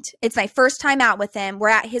boyfriend, it's my first time out with him, we're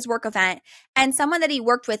at his work event, and someone that he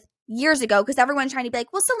worked with years ago, because everyone's trying to be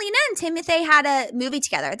like, well, Selena and Timothy had a movie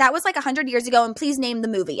together. That was like 100 years ago, and please name the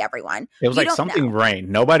movie, everyone. It was You like don't something know. rain.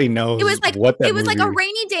 Nobody knows It was like what that it was like a movie-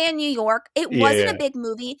 rainy day in New York. It Yeah, wasn't yeah. a big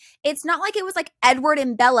movie. It's not like it was like Edward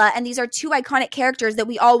and Bella, and these are two iconic characters that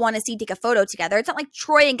we all want to see take a photo together. It's not like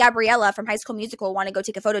Troy and Gabriella from High School Musical want to go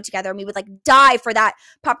take a photo together, and we would like die for that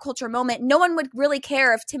pop culture moment. No one would really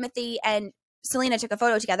care if Timothy and Selena took a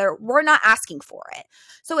photo together. We're not asking for it.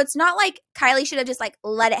 So it's not like Kylie should have just like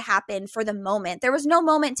let it happen for the moment. There was no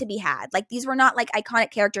moment to be had. Like these were not like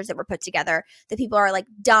iconic characters that were put together that people are like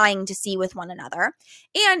dying to see with one another.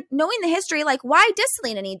 And knowing the history, like why does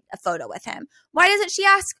Selena need a photo with him? Why doesn't she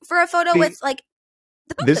ask for a photo with like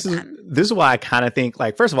the both This of is them? this is why I kind of think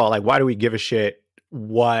like, first of all, like, why do we give a shit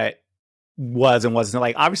what was and wasn't?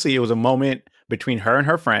 Like, obviously it was a moment between her and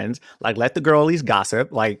her friends. Like, let the girlies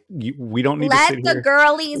gossip. Like, we don't need to Let sit the here.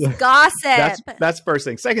 girlies gossip. That's first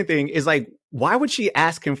thing. Second thing is like, why would she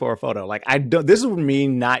ask him for a photo? Like, I don't. This would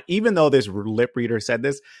mean not. Even though this lip reader said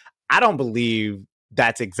this, I don't believe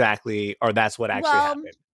that's exactly or that's what actually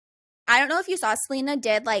happened. I don't know if you saw, Selena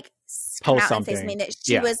did like come Post out and say something. something that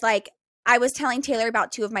she Yeah. was like, I was telling Taylor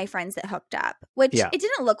about two of my friends that hooked up, which Yeah. it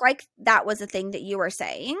didn't look like that was a thing that you were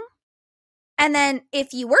saying. And then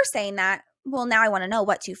if you were saying that, well, now I want to know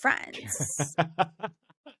what two friends.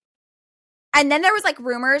 And then there was like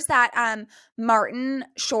rumors that Martin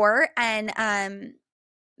Short and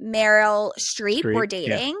Meryl Streep were Streep,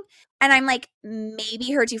 yeah. dating. And I'm like,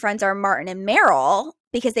 maybe her two friends are Martin and Meryl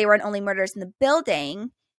because they were in Only Murders in the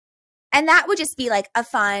Building. And that would just be like a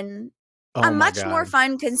fun, Oh a my much more God.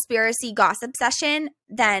 fun conspiracy gossip session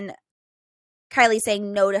than Kylie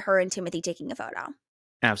saying no to her and Timothy taking a photo.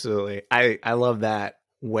 Absolutely. I love that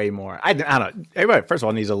way more. I don't. Everybody, first of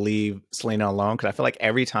all, needs to leave Selena alone because I feel like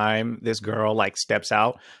every time this girl like steps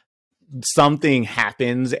out, something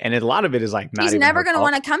happens, and a lot of it is like not She's even never her going to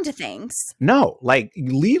fault. want to come to things. No, like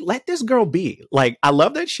let this girl be. Like, I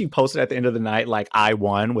love that she posted at the end of the night like I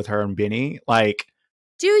won with her and Benny. Like,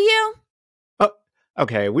 Do you? oh,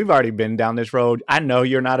 okay, we've already been down this road. I know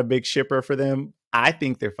you're not a big shipper for them. I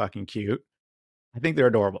think they're fucking cute. I think they're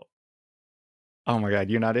adorable. Oh my God,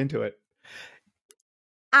 you're not into it.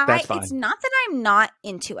 That's fine. It's not that I'm not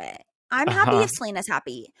into it. I'm happy Uh-huh. if Selena's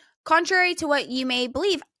happy. Contrary to what you may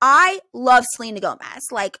believe, I love Selena Gomez.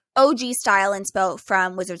 Like OG style inspo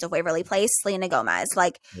from Wizards of Waverly Place, Selena Gomez.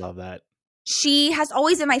 Like Love that. she has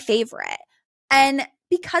always been my favorite. And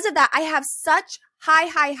because of that, I have such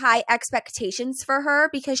high expectations for her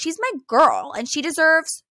because she's my girl and she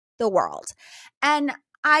deserves the world. And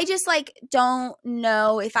I just like don't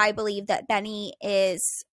know if I believe that Benny is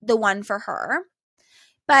the one for her.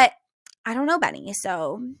 But I don't know Benny,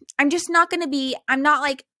 so I'm just not going to be, I'm not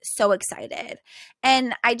like so excited.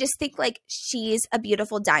 And I just think like she's a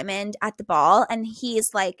beautiful diamond at the ball and he's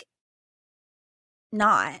like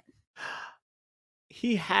not.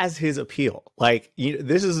 He has his appeal. Like,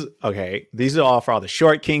 this is okay. These are all for all the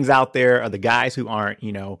short kings out there, or the guys who aren't,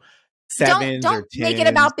 sevens Don't or make it 10s.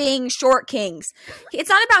 about being short kings. It's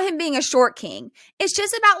not about him being a short king. It's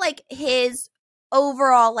just about like his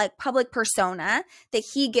overall like public persona that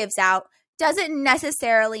he gives out doesn't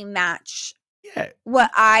necessarily match Yeah.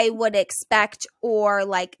 what I would expect or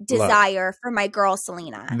like desire for my girl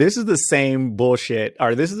Selena. This is the same bullshit,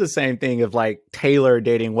 or this is the same thing of like Taylor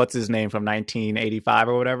dating what's his name from 1985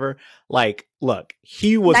 or whatever. Like, look,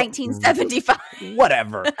 he was 1975.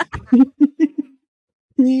 whatever.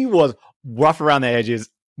 He was rough around the edges,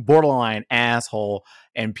 borderline asshole,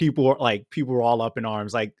 and people were all up in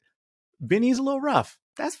arms. Like, Benny's a little rough.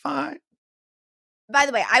 That's fine. By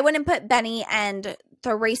the way, I wouldn't put Benny and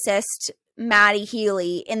the racist Maddie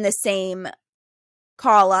Healy in the same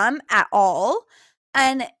column at all.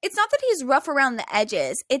 And it's not that he's rough around the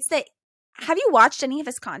edges. It's that, have you watched any of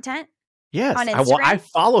his content? Yes, On I Instagram?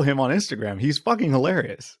 follow him on Instagram. He's fucking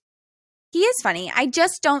hilarious. He is funny. I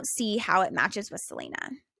just don't see how it matches with Selena.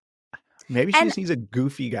 Maybe she And just needs a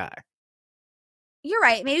goofy guy. you're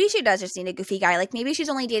right. Maybe she does just need a goofy guy. Like maybe she's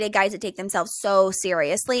only dated guys that take themselves so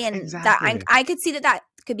seriously, and that Exactly. I could see that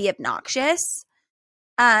could be obnoxious.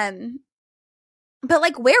 Um, but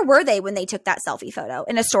like, where were they when they took that selfie photo?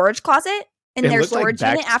 In a storage closet? In It their looked like storage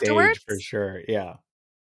unit afterwards? backstage for sure. Yeah.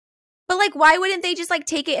 But like, why wouldn't they just like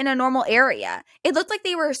take it in a normal area? It looked like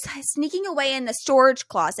they were sneaking away in the storage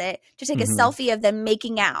closet to take a selfie of them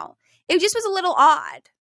making out. It just was a little odd.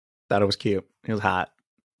 Thought it was cute. It was hot.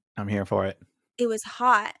 I'm here for it. It was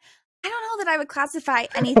hot. I don't know that I would classify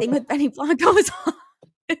anything with Benny Blanco as hot.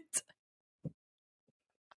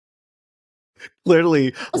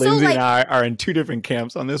 Literally, Also, Lindsay like, and I are in two different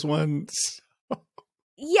camps on this one.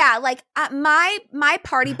 yeah, like my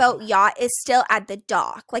party boat yacht is still at the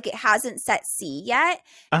dock. Like it hasn't set sea yet.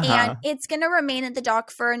 And it's gonna remain at the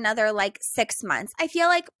dock for another like 6 months. I feel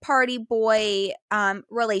like party boy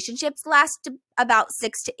relationships last about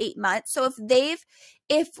 6 to 8 months. So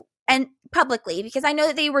and publicly, because I know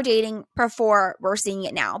that they were dating before we're seeing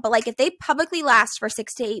it now, but like if they publicly last for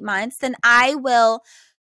 6 to 8 months, then I will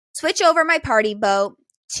switch over my party boat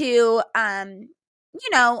to a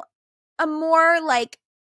more like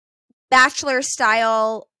bachelor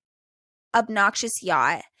style obnoxious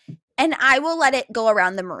yacht, and I will let it go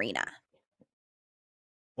around the marina.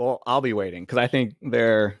 Well, I'll be waiting because I think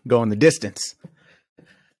they're going the distance.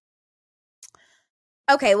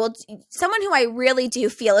 Okay, well, someone who I really do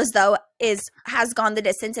feel as though has gone the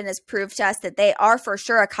distance and has proved to us that they are for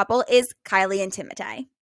sure a couple is Kylie and Timotei.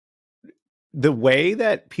 The way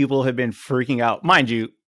that people have been freaking out, mind you,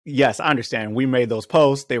 yes, I understand. We made those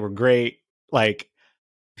posts. They were great. Like,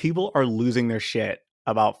 people are losing their shit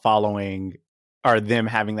about following or them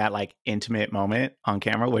having that like intimate moment on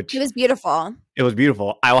camera, which it was beautiful. It was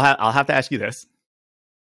beautiful. I'll have to ask you this.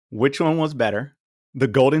 Which one was better? The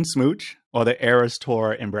Golden Smooch or the Eras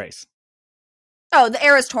Tour Embrace? Oh, the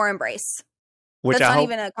Eras Tour Embrace. Which That's not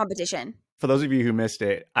even a competition. For those of you who missed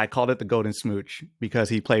it, I called it the Golden Smooch because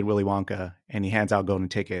he played Willy Wonka and he hands out golden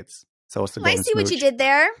tickets. So it's the Golden Smooch. I see what you did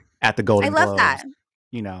there. At the Golden Globes. I love that.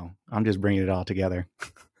 You know, I'm just bringing it all together.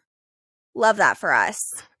 Love that for us.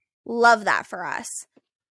 Love that for us.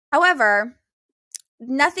 However,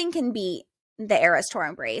 nothing can beat the Eras Tour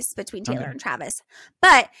Embrace between Taylor and Travis.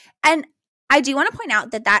 And I do want to point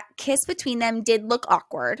out that kiss between them did look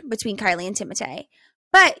awkward between Kylie and Timotei.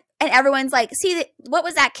 And everyone's like, see, what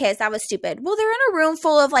was that kiss? That was stupid. Well, they're in a room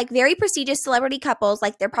full of like very prestigious celebrity couples.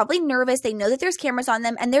 Like they're probably nervous. They know that there's cameras on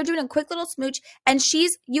them and they're doing a quick little smooch. And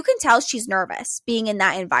you can tell she's nervous being in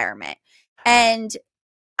that environment. And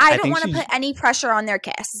I don't want to put any pressure on their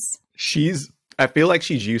kiss. I feel like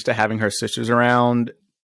she's used to having her sisters around.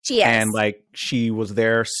 She is. And like she was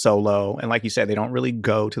there solo. And like you said, they don't really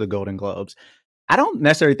go to the Golden Globes. I don't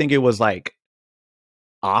necessarily think it was like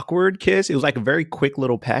awkward kiss. It was like a very quick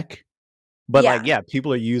little peck. But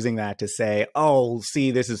people are using that to say, oh,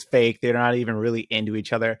 see, this is fake. They're not even really into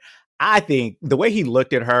each other. I think the way he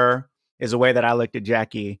looked at her is the way that I looked at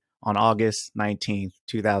Jackie on August 19th,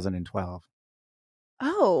 2012.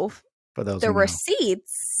 Oh, for those the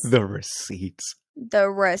receipts. The receipts. The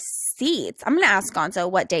receipts. I'm going to ask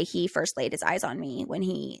Gonzo what day he first laid his eyes on me when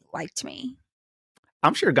he liked me.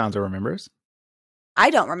 I'm sure Gonzo remembers. I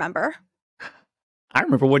don't remember. I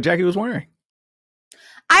remember what Jackie was wearing.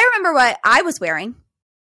 I remember what I was wearing.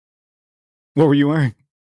 What were you wearing?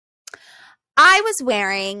 I was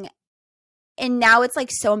wearing, and now it's like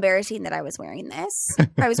so embarrassing that I was wearing this.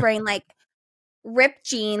 I was wearing like ripped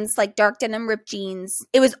jeans, like dark denim ripped jeans.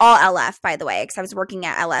 It was all LF, by the way, because I was working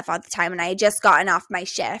at LF at the time and I had just gotten off my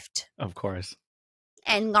shift. Of course.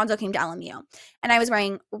 And Gonzo came to LMU. And I was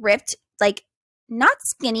wearing ripped, like not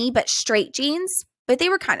skinny, but straight jeans, but they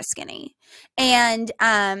were kind of skinny. And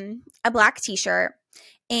a black t-shirt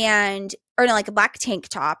like a black tank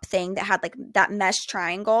top thing that had like that mesh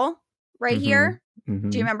triangle right here. Mm-hmm.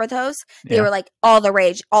 Do you remember those? Yeah. They were like all the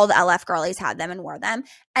rage. All the LF girlies had them and wore them.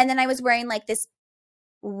 And then I was wearing like this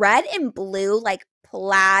red and blue, like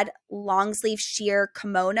plaid long sleeve sheer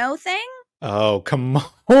kimono thing. Oh,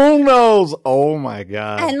 kimonos. Oh my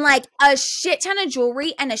God. And like a shit ton of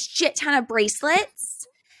jewelry and a shit ton of bracelets.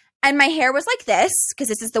 And my hair was like this, because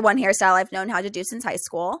this is the one hairstyle I've known how to do since high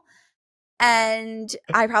school. And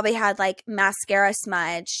I probably had like mascara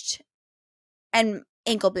smudged and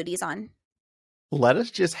ankle booties on. Let us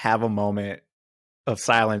just have a moment of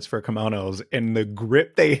silence for kimonos and the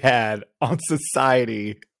grip they had on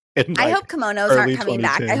society in I like hope kimonos aren't early coming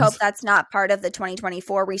back. I hope 2010s. that's not part of the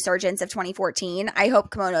 2024 resurgence of 2014. I hope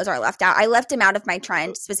kimonos are left out. I left them out of my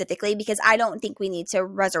trend specifically because I don't think we need to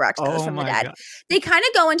resurrect those Oh from the my dead. god. They kind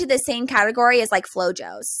of go into the same category as like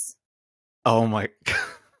flojos. Oh my.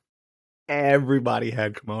 Everybody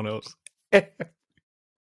had kimonos.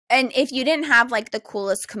 And if you didn't have like the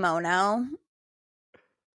coolest kimono,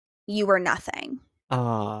 you were nothing.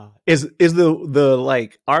 Is the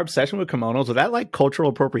like our obsession with kimonos, was that like cultural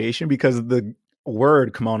appropriation? Because the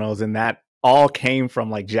word kimonos and that all came from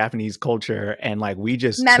like Japanese culture, and like we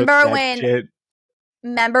just took Remember that when shit.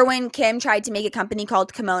 remember when Kim tried to make a company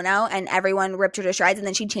called Kimono and everyone ripped her to shreds and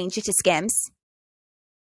then she changed it to Skims?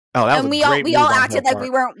 Oh, that was And a we all great we move all on her acted like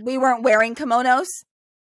part. we weren't wearing kimonos.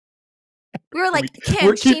 We were like,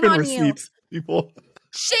 We're Kim, shame keeping on you. receipts, people.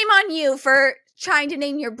 Shame on you for trying to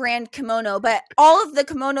name your brand kimono, but all of the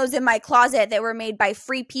kimonos in my closet that were made by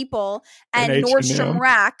Free People And and Nordstrom H&M.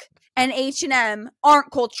 Rack and H&M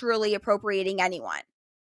aren't culturally appropriating anyone.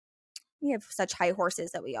 We have such high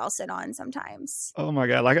horses that we all sit on sometimes. Oh my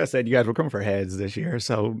god! Like I said, you guys were coming for heads this year,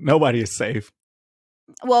 so nobody is safe.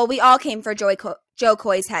 Well, we all came for Joe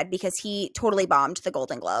Coy's head because he totally bombed the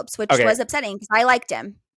Golden Globes, which Okay, was upsetting because I liked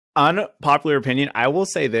him. unpopular opinion. I will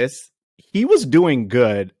say this: he was doing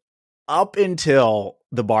good up until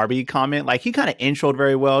the Barbie comment. Like he kind of introed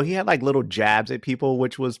very well. He had like little jabs at people,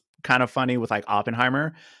 which was kind of funny with like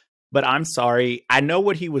Oppenheimer. But I'm sorry, I know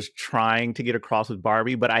what he was trying to get across with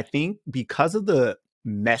Barbie, but I think because of the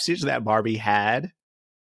message that Barbie had,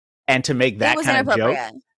 and to make It that was kind of joke,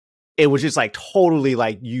 inappropriate. it was just like totally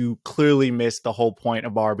like you clearly missed the whole point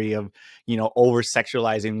of Barbie of, you know, over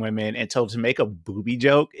sexualizing women. And so to make a booby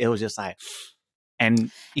joke, it was just like, and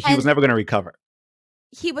he was And never going to recover.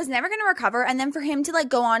 he was never going to recover. And then for him to like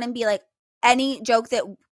go on and be like, any joke that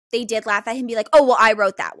they did laugh at him, be like, oh, well, I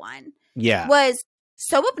wrote that one, Yeah. was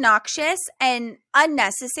so obnoxious and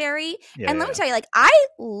unnecessary. Yeah. And let me tell you, like, I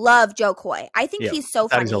love Joe Coy. I think he's so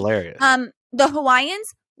That funny. is hilarious. The Hawaiians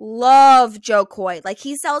love Joe Coy. Like,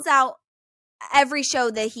 he sells out every show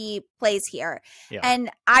that he plays here. Yeah. And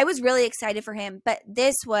I was really excited for him. But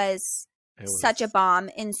this was such a bomb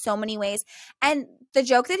in so many ways. And the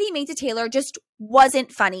joke that he made to Taylor just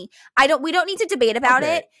wasn't funny. We don't need to debate about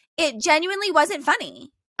it. It genuinely wasn't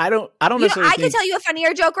funny. I don't necessarily could tell you a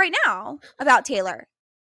funnier joke right now about Taylor.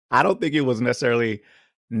 I don't think it was necessarily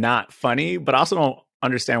not funny, but I also don't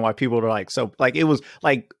understand why people are like, so like it was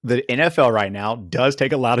like the NFL right now does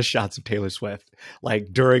take a lot of shots of Taylor Swift like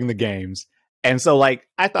during the games. And so like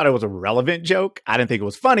I thought it was a relevant joke. I didn't think it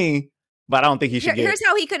was funny, but I don't think he should Here's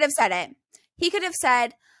how he could have said it. He could have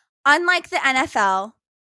said, unlike the NFL,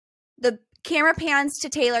 the camera pans to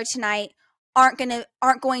Taylor tonight aren't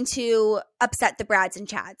going to upset the Brads and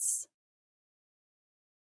Chads.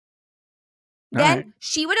 Then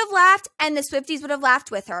she would have laughed and the Swifties would have laughed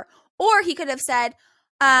with her. Or he could have said,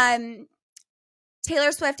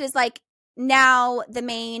 Taylor Swift is like now the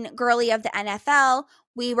main girly of the NFL.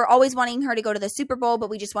 We were always wanting her to go to the Super Bowl, but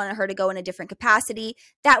we just wanted her to go in a different capacity.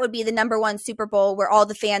 That would be the #1 Super Bowl where all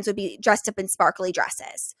the fans would be dressed up in sparkly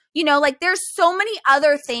dresses. You know, like there's so many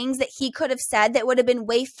other things that he could have said that would have been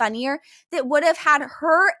way funnier, that would have had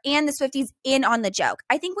her and the Swifties in on the joke.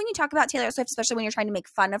 I think when you talk about Taylor Swift, especially when you're trying to make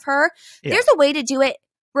fun of her, there's a way to do it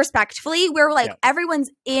respectfully where like everyone's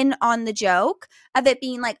in on the joke of it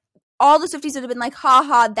being like all the Swifties would have been like, ha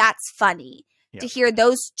ha, that's funny to hear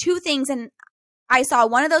those two things. And I saw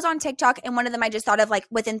one of those on TikTok and one of them I just thought of like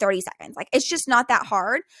within 30 seconds. Like it's just not that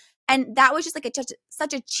hard. And that was just like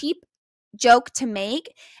such a cheap joke to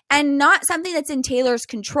make and not something that's in Taylor's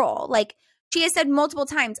control. Like she has said multiple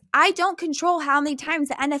times, I don't control how many times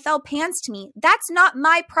the NFL pans to me. That's not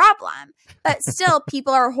my problem. But still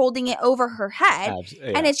people are holding it over her head.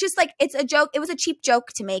 And it's just like, it's a joke. It was a cheap joke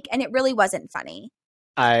to make and it really wasn't funny.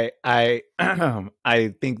 I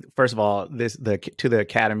I think first of all, to the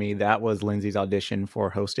Academy, that was Lindsay's audition for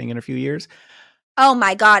hosting in a few years. Oh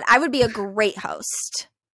my God, I would be a great host.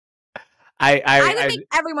 I would make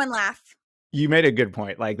everyone laugh. You made a good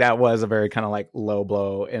point. Like that was a very kind of like low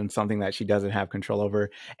blow and something that she doesn't have control over.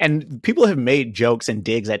 And people have made jokes and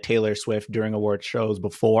digs at Taylor Swift during award shows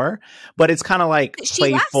before, but it's kind of like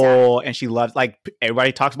playful and she loves, like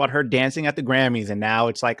everybody talks about her dancing at the Grammys. And now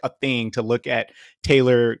it's like a thing to look at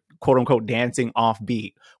Taylor, quote unquote, dancing off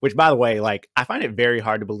beat, which by the way, like I find it very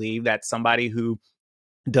hard to believe that somebody who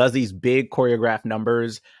does these big choreographed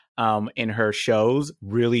numbers in her shows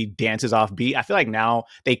really dances off beat. I feel like now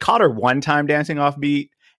they caught her one time dancing off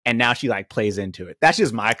beat and now she like plays into it. That's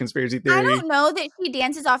just my conspiracy theory. I don't know that she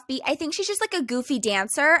dances off beat. I think she's just like a goofy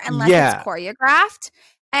dancer unless it's choreographed.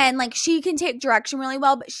 And like she can take direction really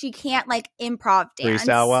well, but she can't like improv dance.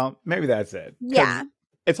 Freestyle. Well, maybe that's it. Because Yeah.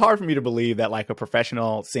 it's hard for me to believe that like a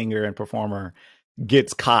professional singer and performer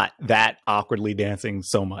gets caught that awkwardly dancing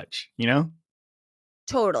so much, you know?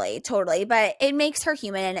 Totally. But it makes her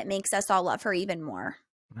human and it makes us all love her even more.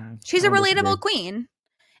 She's I a don't disagree. relatable queen.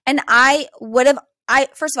 And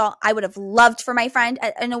first of all, I would have loved for my friend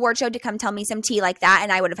at an award show to come tell me some tea like that,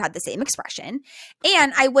 and I would have had the same expression.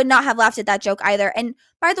 And I would not have laughed at that joke either. And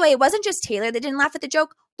by the way, it wasn't just Taylor that didn't laugh at the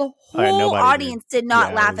joke. The whole audience did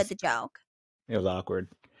not laugh at the joke. It was awkward.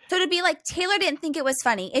 So to be like, Taylor didn't think it was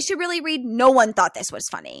funny, it should really read, no one thought this was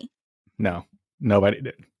funny. No, nobody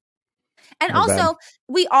did. And also,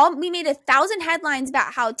 we made 1,000 headlines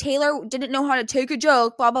about how Taylor didn't know how to take a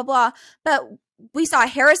joke, blah, blah, blah. But we saw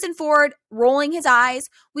Harrison Ford rolling his eyes.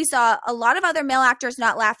 We saw a lot of other male actors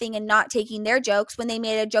not laughing and not taking their jokes when they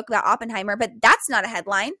made a joke about Oppenheimer. But that's not a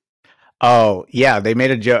headline. Oh, yeah. They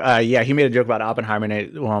made a joke. He made a joke about Oppenheimer, and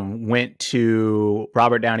it went to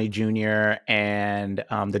Robert Downey Jr. and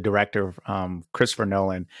the director, Christopher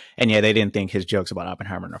Nolan. And yeah, they didn't think his jokes about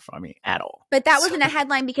Oppenheimer were funny at all. But that wasn't a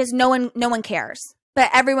headline because no one cares.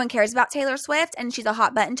 But everyone cares about Taylor Swift, and she's a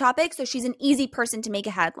hot button topic. So she's an easy person to make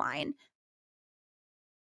a headline.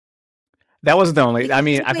 That wasn't the only. I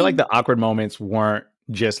mean, I feel like the awkward moments weren't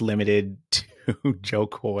just limited to Joe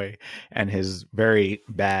Coy and his very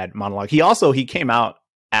bad monologue. He came out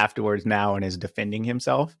afterwards now and is defending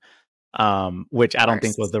himself, which I don't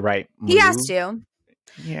think was the right move. He has to.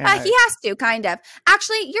 Yeah, he has to, kind of.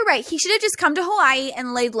 Actually, you're right. He should have just come to Hawaii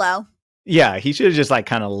and laid low. Yeah, he should have just like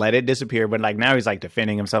kind of let it disappear. But like now he's like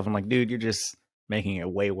defending himself. I'm like, dude, you're just making it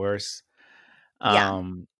way worse. Yeah.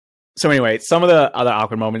 So anyway, some of the other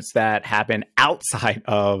awkward moments that happen outside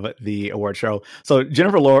of the award show. So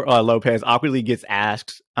Jennifer Lopez awkwardly gets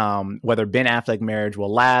asked whether Ben Affleck marriage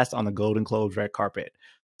will last on the Golden Globes red carpet.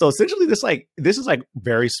 So essentially this is like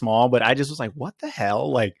very small, but I just was like, what the hell?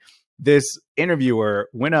 Like this interviewer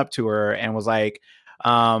went up to her and was like,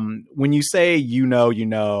 when you say, you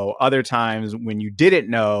know, other times when you didn't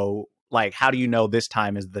know, like, how do you know this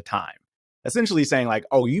time is the time? Essentially saying like,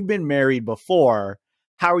 oh, you've been married before.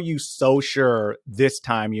 How are you so sure this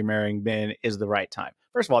time you're marrying Ben is the right time?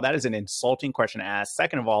 First of all, that is an insulting question to ask.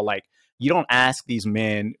 Second of all, like, you don't ask these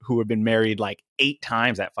men who have been married like 8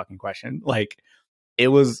 times that fucking question. Like, it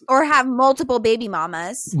was, or have multiple baby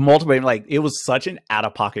mamas. Like, it was such an out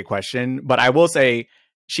of pocket question. But I will say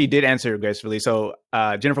she did answer gracefully. So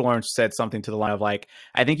Jennifer Lawrence said something to the line of like,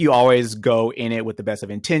 I think you always go in it with the best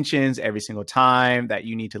of intentions every single time that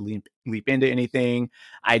you need to leap into anything.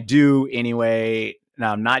 I do anyway.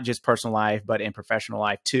 Now, not just personal life, but in professional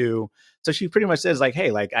life too. So she pretty much says like, hey,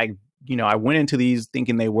 like I went into these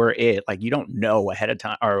thinking they were it. Like you don't know ahead of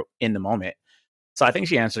time or in the moment. So I think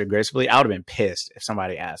she answered gracefully. I would have been pissed if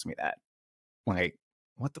somebody asked me that. Like,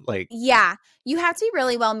 what the, like? Yeah, you have to be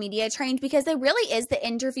really well media trained because it really is the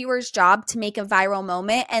interviewer's job to make a viral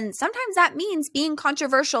moment. And sometimes that means being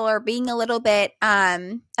controversial or being a little bit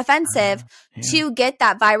offensive to get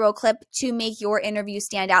that viral clip to make your interview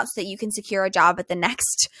stand out so that you can secure a job at the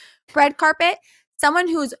next red carpet. Someone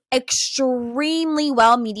who's extremely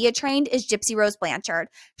well media trained is Gypsy Rose Blanchard.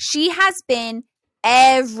 She has been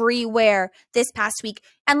everywhere this past week.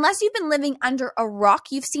 Unless you've been living under a rock,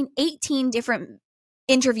 you've seen 18 different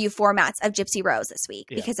interview formats of Gypsy Rose this week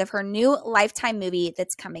because of her new Lifetime movie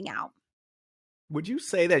that's coming out. Would you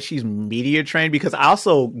say that she's media trained? Because I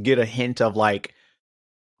also get a hint of like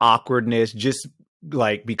awkwardness just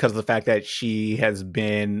like because of the fact that she has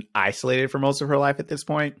been isolated for most of her life at this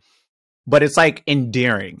point. But it's like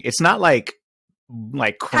endearing. It's not like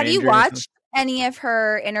cringe. Have you watched any of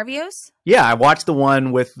her interviews? Yeah, I watched the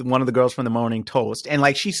one with one of the girls from the Morning Toast, and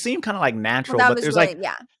like she seemed kind of like natural, but there's really,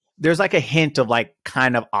 there's like a hint of like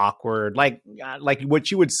kind of awkward, like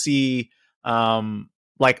what you would see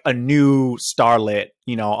like a new starlet,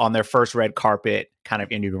 you know, on their first red carpet kind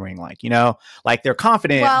of interviewing, like, you know, like they're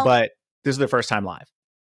confident, but this is their first time live.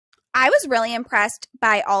 I was really impressed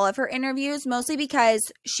by all of her interviews, mostly because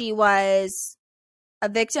she was a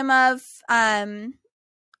victim of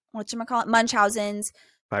whatchamacallit, Munchausen's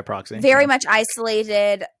by proxy, very much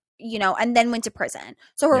isolated, you know, and then went to prison.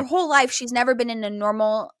 So her whole life, she's never been in a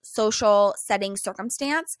normal social setting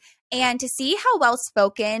circumstance. And to see how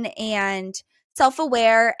well-spoken and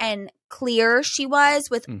self-aware and clear she was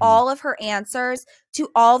with all of her answers to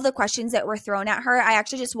all of the questions that were thrown at her. I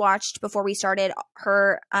actually just watched before we started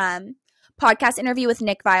her podcast interview with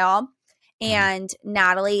Nick Viall and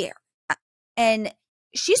Natalie. And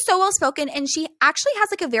she's so well-spoken, and she actually has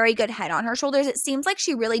like a very good head on her shoulders. It seems like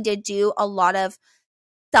she really did do a lot of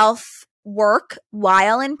work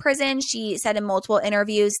while in prison. She said in multiple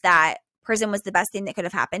interviews that prison was the best thing that could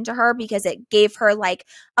have happened to her because it gave her like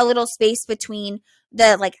a little space between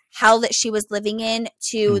the like hell that she was living in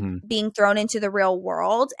to Hmm. being thrown into the real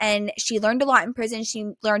world. And she learned a lot in prison. She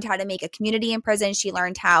learned how to make a community in prison. She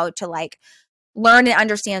learned how to like learn and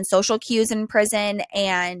understand social cues in prison.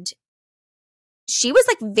 And she was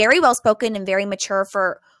like very well spoken and very mature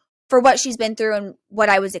for what she's been through and what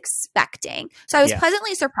I was expecting. So I was Yeah.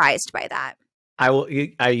 pleasantly surprised by that.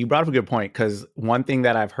 You brought up a good point because one thing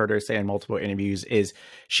that I've heard her say in multiple interviews is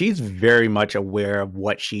she's very much aware of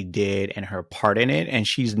what she did and her part in it, and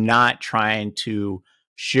she's not trying to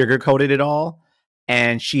sugarcoat it at all.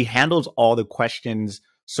 And she handles all the questions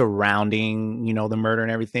surrounding, the murder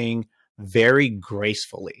and everything very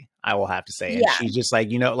gracefully, I will have to say. And Yeah. she's just like,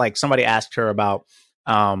 like somebody asked her about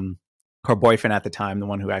um her boyfriend at the time, the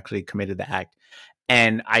one who actually committed the act.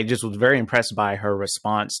 And I just was very impressed by her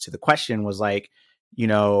response to the question was like, he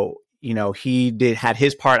had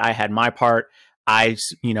his part, I had my part. I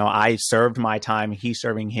served my time, he's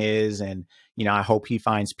serving his, and I hope he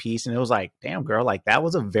finds peace. And it was like, damn girl, like that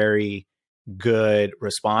was a very good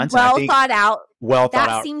response. And I Well think thought out. well thought That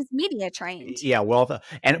out. seems media trained. Yeah,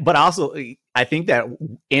 but also I think that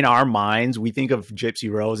in our minds we think of Gypsy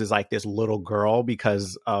Rose as like this little girl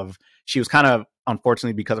because of she was kind of,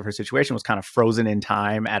 unfortunately, because of her situation, was kind of frozen in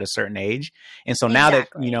time at a certain age. And so now that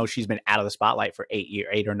Exactly. she's been out of the spotlight for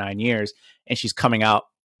 8 or 9 years, and she's coming out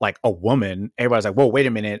like a woman, everybody's like, whoa, wait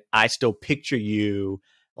a minute, I still picture you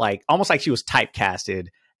like almost like she was typecasted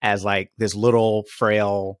as like this little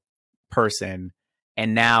frail person,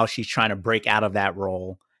 and now she's trying to break out of that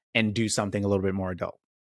role and do something a little bit more adult.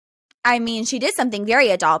 I mean, she did something very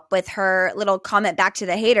adult with her little comment back to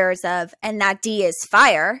the haters of, and that D is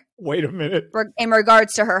fire Wait a minute. in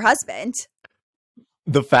regards to her husband.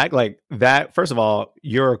 The fact like that, first of all,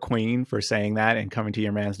 you're a queen for saying that and coming to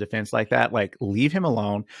your man's defense like that. Like, leave him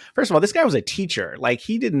alone. First of all, this guy was a teacher. Like,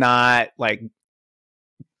 he did not like,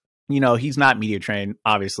 he's not media trained,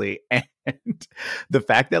 obviously. And the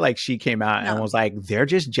fact that like she came out and No, was like, they're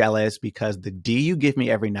just jealous because the D you give me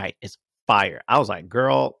every night is fire. I was like,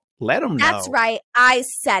 girl, let them that's know. right. I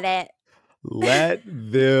said it. Let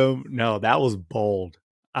them know. That was bold.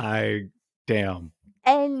 Damn.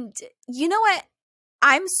 And you know what?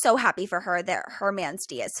 I'm so happy for her that her man's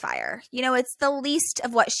D is fire. It's the least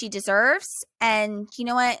of what she deserves. And you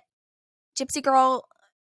know what? Gypsy girl,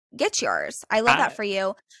 get yours. I love that for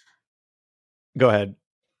you. Go ahead.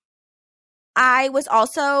 I was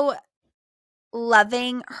also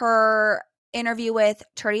loving her interview with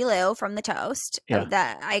Turdy Lou from The Toast. Yeah.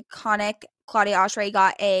 The iconic Claudia Oshry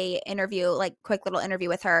got a interview, like quick little interview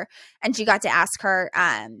with her, and she got to ask her,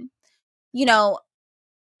 and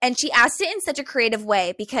she asked it in such a creative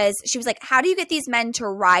way because she was like, how do you get these men to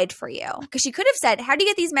ride for you? Because she could have said, how do you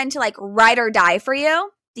get these men to like ride or die for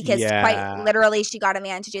you? Because quite literally she got a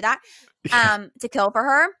man to do that, to kill for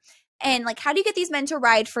her. And like, how do you get these men to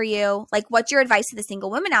ride for you? Like, what's your advice to the single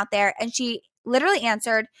women out there? And she literally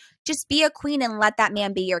answered, just be a queen and let that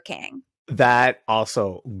man be your king. That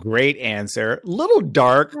also great answer. Little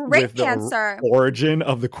dark Great with the answer. origin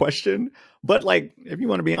of the question, but like, if you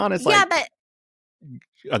want to be honest, Yeah, like,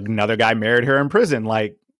 but another guy married her in prison.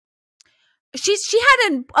 Like, she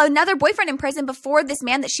had another boyfriend in prison before this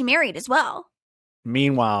man that she married as well.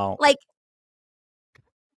 Meanwhile, like,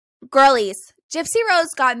 girlies, Gypsy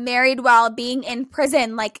Rose got married while being in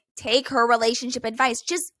prison. Like, take her relationship advice.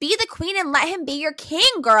 Just be the queen and let him be your king,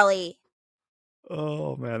 girly.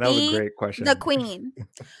 oh man, that was a great question. The queen.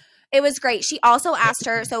 It was great. She also asked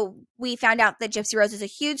her, so we found out that Gypsy Rose is a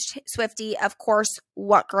huge Swiftie. Of course,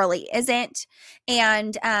 what girly isn't?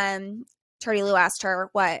 And Turdy Lou asked her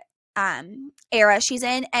what era she's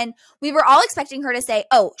in. And we were all expecting her to say,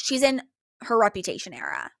 oh, she's in her Reputation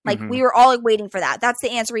era. Like, we were all like, waiting for that. That's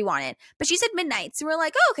the answer we wanted. But she said Midnights. And we're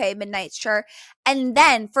like, oh, okay, Midnights, sure. And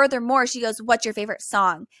then furthermore, she goes, what's your favorite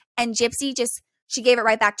song? And Gypsy she gave it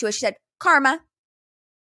right back to us. She said, Karma.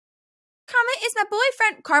 Karma is my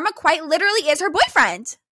boyfriend. Karma quite literally is her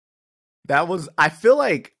boyfriend. That was, I feel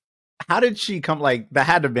like, how did she come? Like, that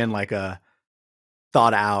had to have been like a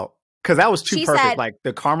thought out, because that was too perfect. Said, like,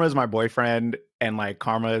 the Karma is my boyfriend, and like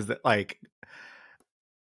Karma is like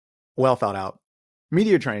well thought out,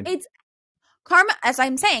 media trained. It's Karma, as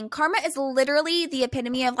I'm saying, Karma is literally the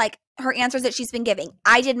epitome of like her answers that she's been giving.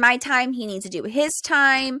 I did my time. He needs to do his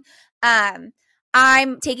time.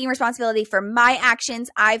 I'm taking responsibility for my actions.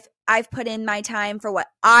 I've put in my time for what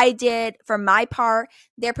I did for my part.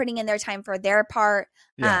 They're putting in their time for their part.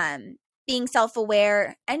 Yeah. Being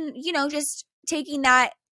self-aware and, just taking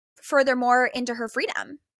that furthermore into her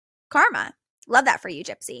freedom. Karma. Love that for you,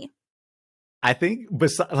 Gypsy. I think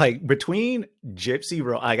like between Gypsy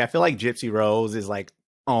Rose, like I feel like Gypsy Rose is like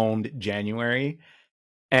owned January,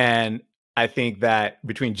 and I think that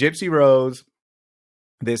between Gypsy Rose,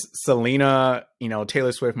 this Selena,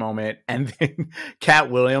 Taylor Swift moment, and then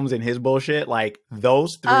Cat Williams and his bullshit, like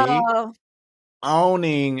those three Oh,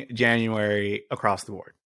 owning January across the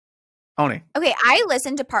board. Owning. okay. I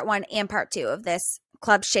listened to part 1 and part 2 of this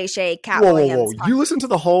Club Shay Shay Cat Whoa, whoa, whoa. Williams You podcast. listened to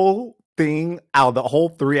the whole thing out, the whole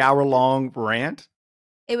 3 hour long rant?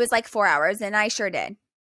 It was like 4 hours, and I sure did.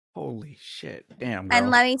 Holy shit. Damn, And girl.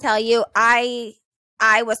 let me tell you, I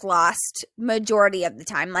was lost majority of the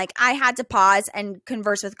time. Like I had to pause and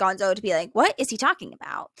converse with Gonzo to be like, what is he talking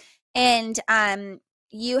about? And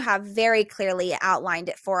you have very clearly outlined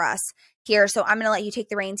it for us here. So I'm going to let you take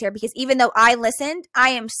the reins here because even though I listened, I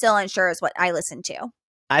am still unsure as what I listened to.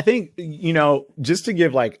 I think, just to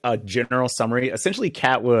give like a general summary, essentially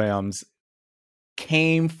Cat Williams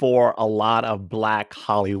came for a lot of Black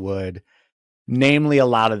Hollywood, namely a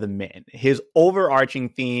lot of the men. His overarching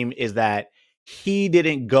theme is that he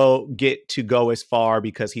didn't get to go as far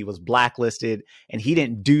because he was blacklisted and he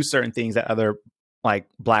didn't do certain things that other like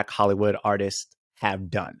Black Hollywood artists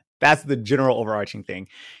have done. That's the general overarching thing.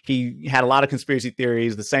 He had a lot of conspiracy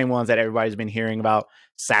theories, the same ones that everybody's been hearing about,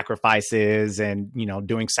 sacrifices and,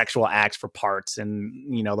 doing sexual acts for parts and,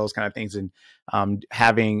 those kind of things, and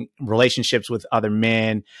having relationships with other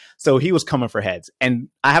men. So he was coming for heads. And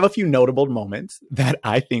I have a few notable moments that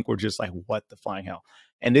I think were just like, what the flying hell?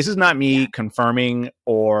 And this is not me confirming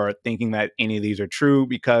or thinking that any of these are true,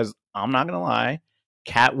 because I'm not going to lie,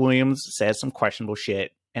 Cat Williams says some questionable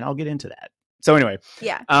shit, and I'll get into that. So anyway,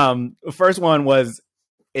 the first one was,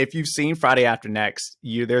 if you've seen Friday After Next,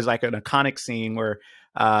 there's like an iconic scene where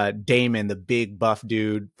Damon, the big buff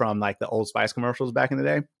dude from like the Old Spice commercials back in the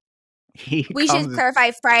day, we should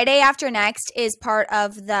clarify Friday After Next is part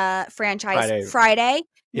of the franchise Friday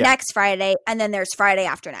Next Friday, and then there's Friday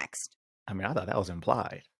After Next. I mean, I thought that was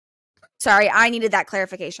implied. Sorry, I needed that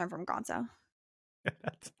clarification from Gonzo.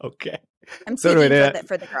 That's okay. I'm speaking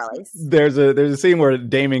for the girlies. There's a scene where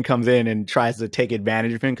Damon comes in and tries to take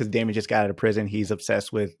advantage of him because Damon just got out of prison. He's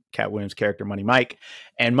obsessed with Cat Williams' character, Money Mike.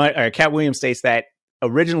 And Cat Williams states that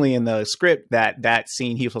originally in the script that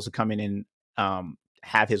scene he was supposed to come in and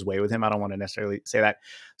have his way with him. I don't want to necessarily say that.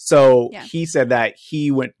 So he said that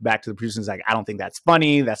he went back to the producers like, I don't think that's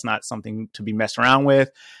funny. That's not something to be messed around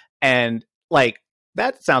with. And like,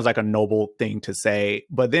 that sounds like a noble thing to say.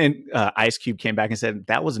 But then Ice Cube came back and said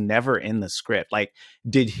that was never in the script. Like,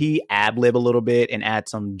 did he ad lib a little bit and add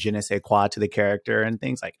some je ne sais quoi to the character and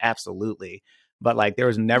things? Like, absolutely. But like, there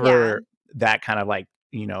was never that kind of like,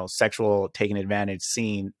 sexual taking advantage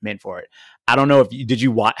scene meant for it. I don't know if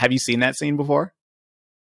have you seen that scene before?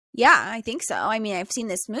 Yeah, I think so. I mean, I've seen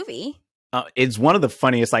this movie. It's one of the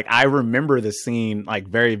funniest. Like, I remember the scene like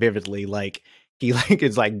very vividly. Like, he like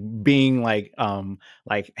is like being like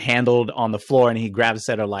handled on the floor, and he grabs a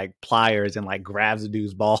set of like pliers and like grabs the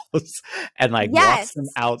dude's balls and like walks them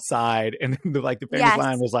outside. And the famous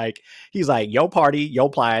line was like, he's like, yo party, yo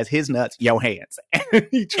pliers, his nuts, yo hands. And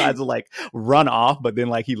he tries to like run off, but then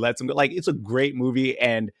like he lets him go. Like, it's a great movie,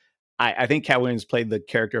 and I think Cat Williams played the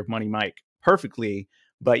character of Money Mike perfectly.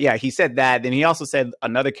 But yeah, he said that. Then he also said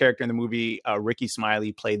another character in the movie, Ricky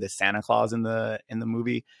Smiley, played the Santa Claus in the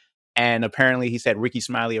movie. And apparently he said Ricky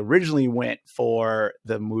Smiley originally went for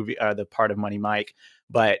the movie, the part of Money Mike,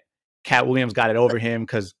 but Cat Williams got it over him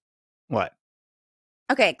because what?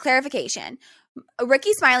 Okay, clarification.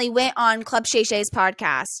 Ricky Smiley went on Club Shay Shay's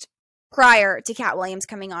podcast prior to Cat Williams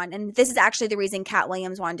coming on. And this is actually the reason Cat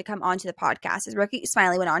Williams wanted to come onto the podcast, is Ricky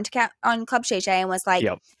Smiley went on Club Shay Shay and was like,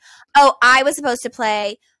 oh, I was supposed to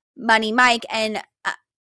play Money Mike, and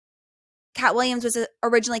Cat Williams was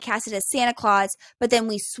originally casted as Santa Claus, but then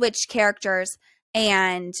we switched characters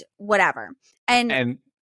and whatever. And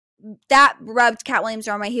that rubbed Cat Williams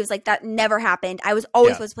the wrong way. He was like, that never happened. I was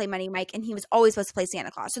always supposed to play Money Mike, and he was always supposed to play Santa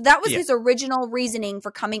Claus. So that was his original reasoning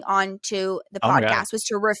for coming on to the podcast, was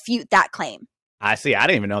to refute that claim. I see. I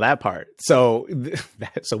didn't even know that part. So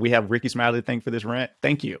we have Ricky Smiley to thank for this rant.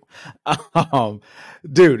 Thank you.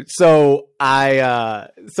 Dude. So he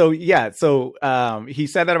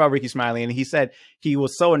said that about Ricky Smiley, and he said he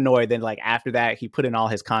was so annoyed that like after that, he put in all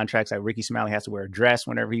his contracts like Ricky Smiley has to wear a dress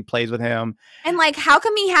whenever he plays with him. And like, how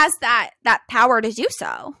come he has that power to do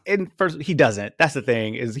so? And first, he doesn't. That's the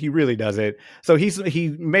thing, is he really doesn't. So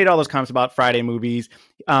he made all those comments about Friday movies.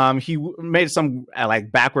 He made some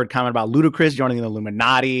like backward comment about Ludacris joining the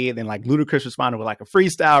Illuminati. And then like Ludacris responded with like a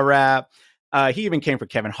freestyle rap. He even came for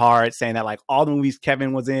Kevin Hart, saying that like all the movies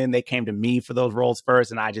Kevin was in, they came to me for those roles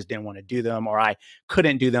first, and I just didn't want to do them, or I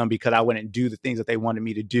couldn't do them because I wouldn't do the things that they wanted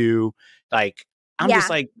me to do. Like, I'm just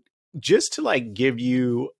Yeah. like, just to like give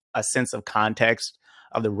you a sense of context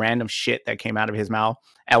of the random shit that came out of his mouth.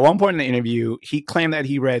 At one point in the interview, he claimed that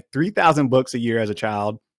he read 3,000 books a year as a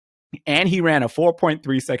child, and he ran a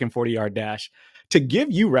 4.3 second 40-yard dash. To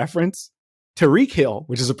give you reference, Tariq Hill,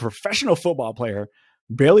 which is a professional football player,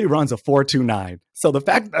 barely runs a 4.29. So the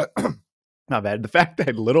fact that, not bad, the fact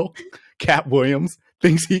that little Cat Williams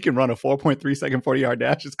thinks he can run a 4.3 second 40-yard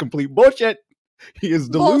dash is complete bullshit. He is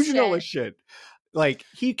delusional as shit. Like,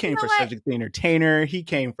 he came for Cedric the Entertainer. He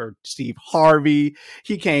came for Steve Harvey.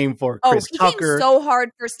 He came for Chris Tucker. Came so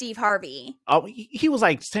hard for Steve Harvey. Oh, he was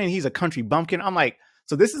like saying he's a country bumpkin. I'm like,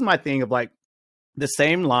 so this is my thing of like the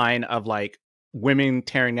same line of like women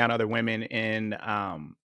tearing down other women in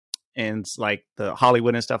like the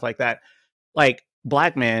Hollywood and stuff like that. Like,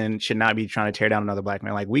 black men should not be trying to tear down another black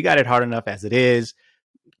man. Like, we got it hard enough as it is.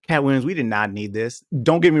 Cat Williams, we did not need this.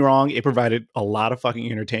 Don't get me wrong, it provided a lot of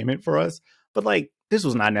fucking entertainment for us. But like, this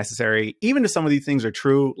was not necessary. Even if some of these things are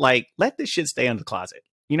true, like, let this shit stay in the closet.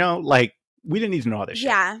 You know, like, we didn't need to know all this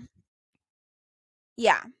shit.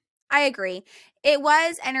 Yeah, I agree. It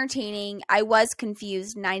was entertaining. I was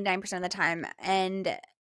confused 99% of the time. And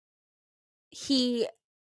he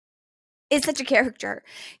is such a character.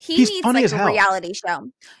 He's needs like a reality show.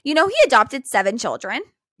 You know, he adopted 7 children.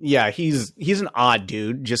 Yeah, he's an odd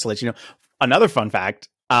dude, just to let you know. Another fun fact,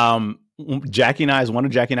 one of Jackie and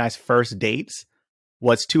I's first dates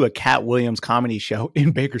was to a Cat Williams comedy show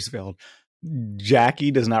in Bakersfield. Jackie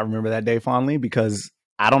does not remember that day fondly because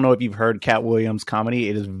I don't know if you've heard Cat Williams comedy.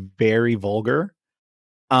 It is very vulgar.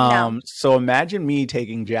 No. So imagine me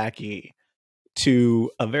taking Jackie to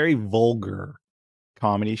a very vulgar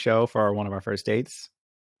comedy show for one of our first dates.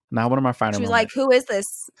 Not one of my finer moments. She was like, who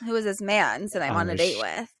is this man that I'm on a date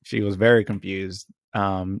with? She was very confused.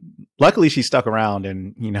 Luckily she stuck around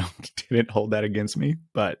and, you know, didn't hold that against me,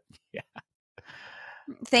 but yeah.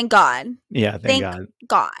 Thank God. Yeah, thank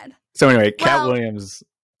God. So anyway, Cat Williams,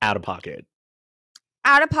 out of pocket.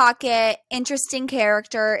 Out of pocket, interesting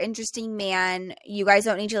character, interesting man. You guys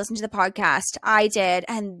don't need to listen to the podcast. I did,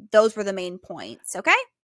 and those were the main points, okay?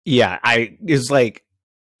 Yeah, it's like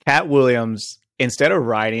Cat Williams, instead of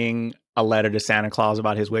writing a letter to Santa Claus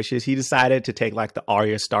about his wishes, he decided to take like the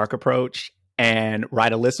Arya Stark approach and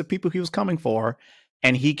write a list of people he was coming for,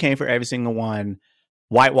 and he came for every single one.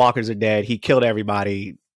 White Walkers are dead. He killed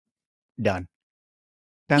everybody. Done.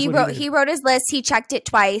 He wrote his list. He checked it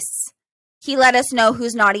twice. He let us know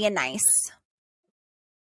who's naughty and nice.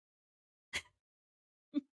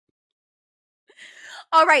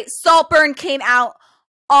 All right. Saltburn came out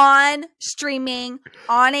on streaming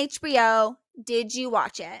on HBO. Did you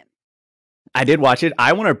watch it? I did watch it.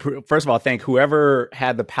 I want to, first of all, thank whoever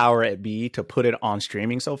had the power at B to put it on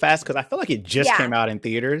streaming so fast, because I feel like it just came out in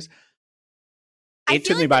theaters. It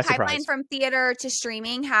took me by surprise. The pipeline from theater to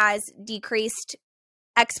streaming has decreased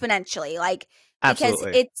exponentially. Like,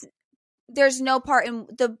 absolutely. Because there's no part in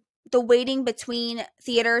the waiting between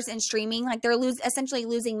theaters and streaming. Like, they're essentially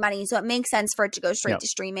losing money. So it makes sense for it to go straight to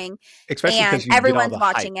streaming. Especially because everyone's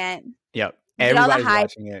watching it. Yep. Everybody's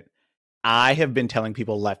watching it. I have been telling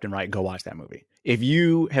people left and right, go watch that movie. If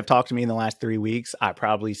you have talked to me in the last 3 weeks, I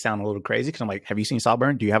probably sound a little crazy because I'm like, have you seen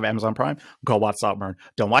Saltburn? Do you have Amazon Prime? Go watch Saltburn.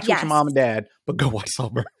 Don't watch it with your mom and dad, but go watch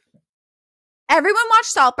Saltburn. Everyone watch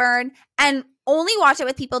Saltburn, and only watch it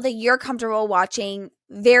with people that you're comfortable watching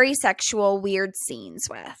very sexual, weird scenes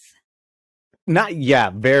with.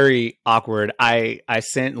 Very awkward. I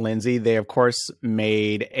sent Lindsay, they of course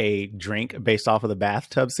made a drink based off of the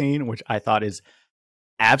bathtub scene, which I thought is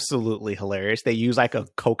absolutely hilarious. They use like a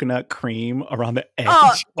coconut cream around the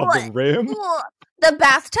edge of the rim. The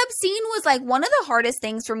bathtub scene was like one of the hardest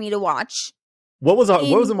things for me to watch. What was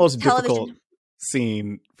the most difficult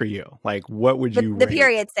scene for you? Like, what would you rate?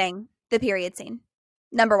 The period scene.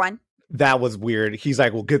 Number 1. That was weird. He's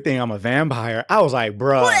like, well, good thing I'm a vampire. I was like,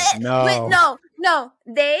 bro, no. No.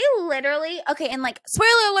 They literally, okay, and like,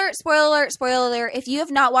 spoiler alert. If you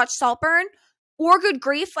have not watched Saltburn or Good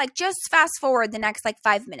Grief, like, just fast forward the next like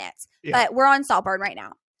 5 minutes. Yeah. But we're on Saltburn right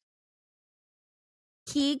now.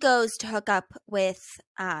 He goes to hook up with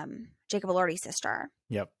Jacob Elordi's sister.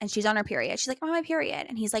 Yep. And she's on her period. She's like, I'm on my period.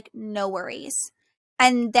 And he's like, no worries.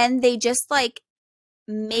 And then they just like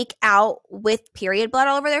make out with period blood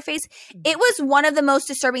all over their face. It was one of the most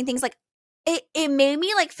disturbing things. Like, it made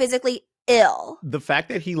me like physically ill. The fact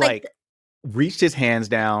that he like reached his hands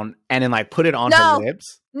down and then like put it on her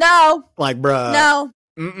lips. No. Like, bruh.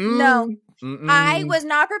 No. I Mm-mm. was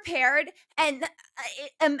not prepared, and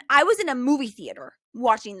I was in a movie theater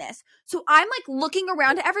watching this. So I'm like looking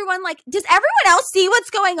around at everyone like, does everyone else see what's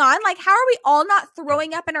going on? Like, how are we all not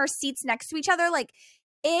throwing up in our seats next to each other? Like,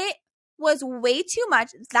 it was way too much.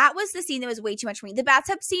 That was the scene that was way too much for me. The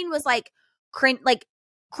bathtub scene was like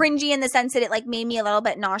cringy in the sense that it like made me a little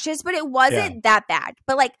bit nauseous, but it Yeah. wasn't that bad.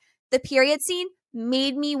 But like the period scene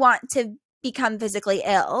made me want to become physically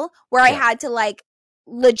ill, where I Yeah. had to like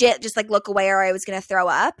legit just like look away or I was going to throw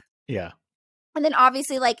up. Yeah. And then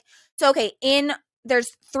obviously like, so okay, there's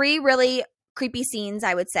 3 really creepy scenes,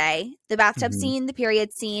 I would say. The bathtub Hmm. scene, the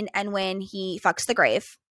period scene, and when he fucks the grave.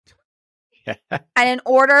 Yeah. And in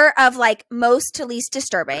order of like most to least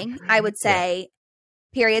disturbing, I would Yeah. say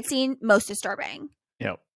period scene, most disturbing.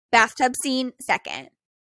 Yep. Bathtub scene, second.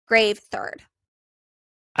 Grave, third.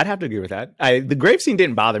 I'd have to agree with that. The grave scene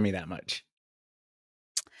didn't bother me that much.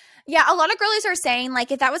 Yeah, a lot of girlies are saying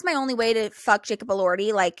like if that was my only way to fuck Jacob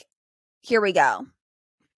Elordi, like here we go.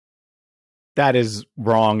 That is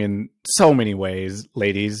wrong in so many ways,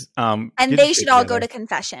 ladies. And Get they your should shit all go together. to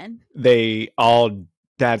confession. They all.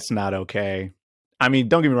 That's not okay. I mean,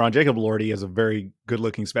 don't get me wrong. Jacob Lordy is a very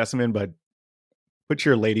good-looking specimen, but put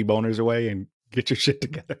your lady boners away and get your shit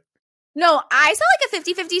together. No, I saw like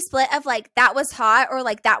a 50-50 split of like that was hot or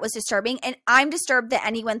like that was disturbing. And I'm disturbed that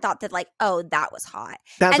anyone thought that like, oh, that was hot.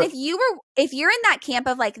 That's And a, if you're in that camp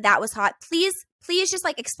of like that was hot, please just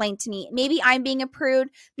like explain to me. Maybe I'm being a prude,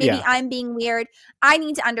 maybe yeah. I'm being weird. I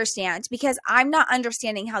need to understand because I'm not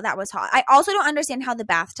understanding how that was hot. I also don't understand how the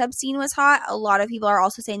bathtub scene was hot. A lot of people are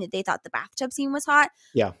also saying that they thought the bathtub scene was hot.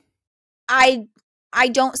 Yeah. I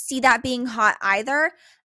don't see that being hot either.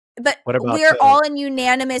 But What about we're the all in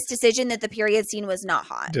unanimous decision that the period scene was not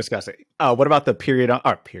hot. disgusting? What about the period?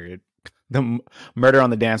 The murder on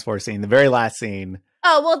the dance floor scene, the very last scene.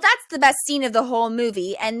 Oh, well, that's the best scene of the whole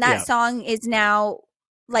movie. And that Yeah. song is now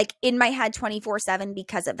like in my head 24/7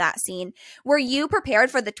 because of that scene. Were you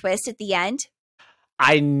prepared for the twist at the end?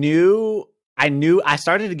 I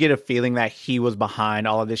started to get a feeling that he was behind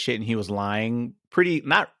all of this shit and he was lying pretty,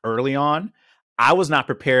 not early on. I was not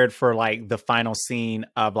prepared for like the final scene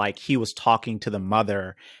of like he was talking to the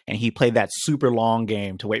mother and he played that super long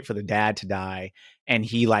game to wait for the dad to die. And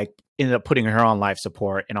he like ended up putting her on life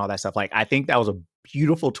support and all that stuff. Like, I think that was a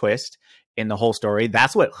beautiful twist in the whole story.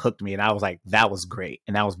 That's what hooked me. And I was like, that was great.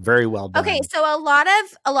 And that was very well done. Okay, so a lot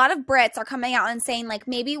of Brits are coming out and saying like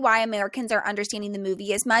maybe why Americans are understanding the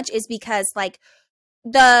movie as much is because like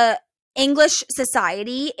the English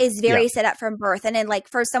society is very set up from birth, and then like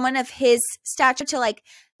for someone of his stature to like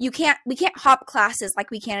we can't hop classes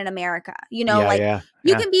like we can in America. You know,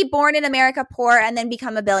 you can be born in America poor and then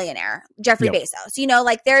become a billionaire, Jeffrey Bezos. You know,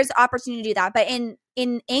 like there's opportunity to do that, but in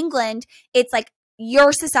England, it's like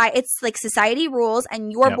your society, it's like society rules,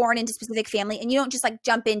 and you're born into a specific family, and you don't just like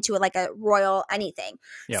jump into it like a royal anything.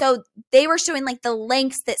 So they were showing like the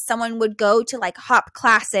lengths that someone would go to like hop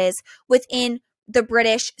classes within the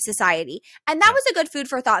British society. And that was a good food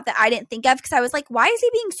for thought that I didn't think of, because I was like, why is he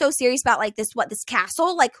being so serious about like this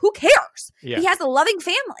castle? Like, who cares? He has a loving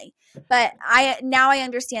family. But now I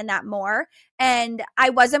understand that more. And I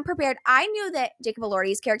wasn't prepared. I knew that Jacob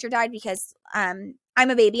Elordi's character died because I'm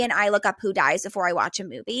a baby and I look up who dies before I watch a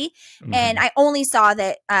movie. Mm-hmm. And I only saw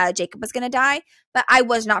that Jacob was going to die, but I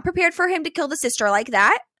was not prepared for him to kill the sister like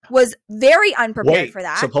that. Was very unprepared for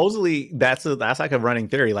that. Supposedly that's like a running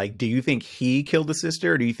theory. Like, do you think he killed the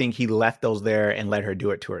sister, or do you think he left those there and let her do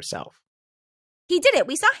it to herself? He did it.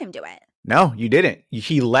 We saw him do it. No, you didn't.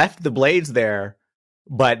 He left the blades there,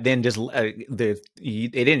 but then just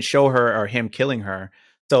it didn't show her or him killing her.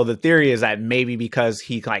 So the theory is that maybe because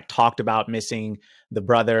he like talked about missing the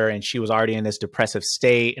brother and she was already in this depressive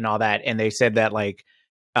state and all that, and they said that like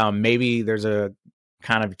maybe there's a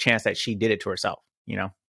kind of chance that she did it to herself. You know.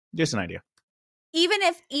 Just an idea. Even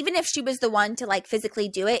if she was the one to like physically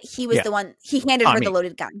do it, he was the one. He handed her the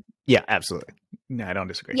loaded gun. Yeah, absolutely. No, I don't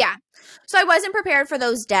disagree. Yeah. So I wasn't prepared for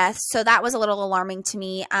those deaths, so that was a little alarming to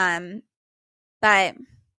me. But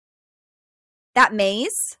that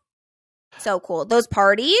maze, so cool. Those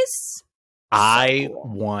parties. I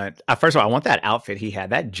want first of all, I want that outfit he had,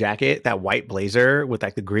 that jacket, that white blazer with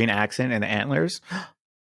like the green accent and the antlers.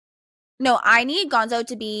 No, I need Gonzo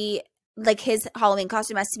to be. Like his Halloween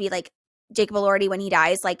costume has to be like Jacob Elordi when he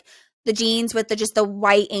dies, like the jeans with the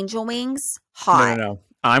white angel wings. Hot. No.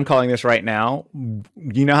 I'm calling this right now.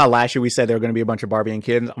 You know how last year we said there were going to be a bunch of Barbie and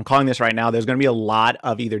kids? I'm calling this right now. There's going to be a lot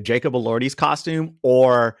of either Jacob Elordi's costume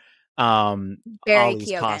or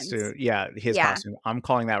Ollie's costume. Yeah, his costume. I'm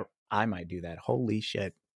calling that. I might do that. Holy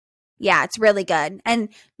shit. Yeah, it's really good. And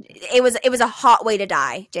it was a hot way to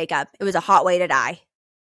die, Jacob. It was a hot way to die.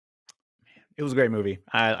 It was a great movie.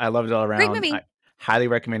 I loved it all Great around. I movie. highly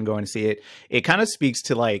recommend going to see it. It kind of speaks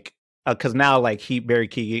to like because now like he Barry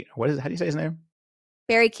Keoghan, what is it? How do you say his name?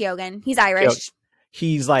 Barry Keoghan. He's Keoghan. Irish.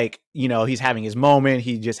 He's like, he's having his moment.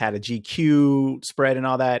 He just had a GQ spread and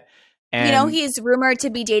all that. You know, And he's rumored to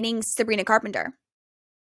be dating Sabrina Carpenter.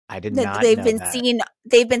 I did That not know that.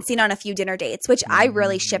 they've been seen on a few dinner dates, which I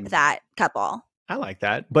really ship Mm, that couple. I like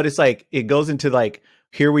that. But it's like, it goes into like,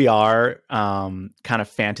 here we are kind of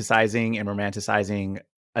fantasizing and romanticizing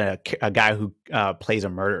a guy who plays a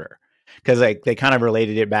murderer. Because like they kind of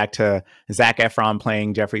related it back to Zac Efron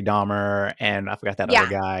playing Jeffrey Dahmer, and I forgot that other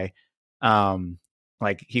Yeah. guy.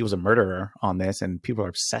 Like he was a murderer on this, and people are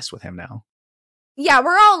obsessed with him now. Yeah,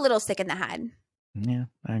 we're all a little sick in the head. Yeah,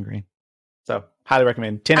 I agree. So highly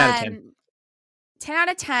recommend. 10 out of 10. 10 out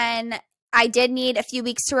of 10. I did need a few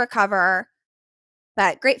weeks to recover,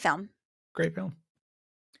 but great film. Great film.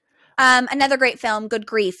 Another great film, Good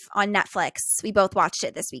Grief on Netflix. We both watched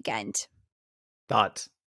it this weekend. Thoughts?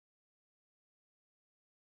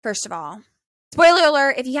 First of all, spoiler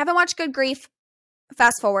alert, if you haven't watched Good Grief,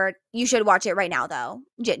 fast forward. You should watch it right now, though.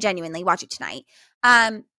 Genuinely, watch it tonight.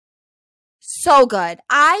 So good.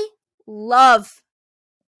 I love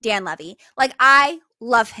Dan Levy. Like, I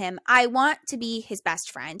love him. I want to be his best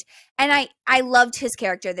friend. And I loved his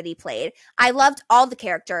character that he played. I loved all the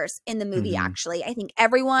characters in the movie, actually. I think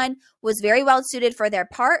everyone was very well suited for their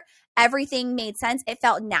part. Everything made sense. It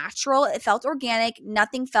felt natural. It felt organic.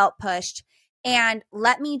 Nothing felt pushed. And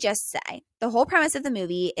let me just say, the whole premise of the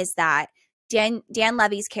movie is that Dan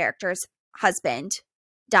Levy's character's husband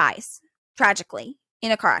dies tragically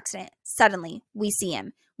in a car accident. Suddenly, we see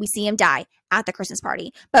him die at the Christmas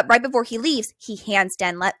party. But right before he leaves, he hands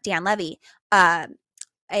Dan Levy a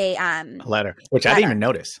letter, which I didn't even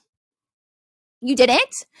notice. You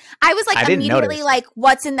didn't? I was like I immediately like,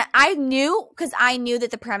 what's in the? I knew because I knew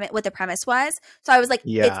that what the premise was. So I was like,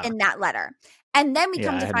 it's in that letter. And then we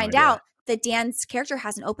come to find out that Dan's character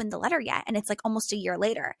hasn't opened the letter yet, and it's like almost a year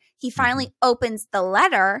later. He finally opens the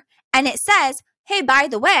letter, and it says, "Hey, by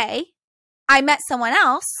the way, I met someone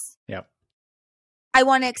else. Yep. I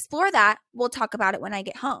want to explore that. We'll talk about it when I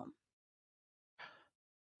get home."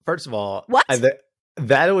 First of all, what?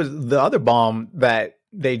 That was the other bomb that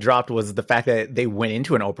they dropped was the fact that they went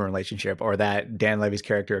into an open relationship, or that Dan Levy's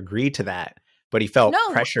character agreed to that, but he felt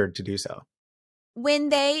pressured to do so.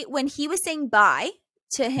 When he was saying bye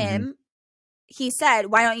to him, he said,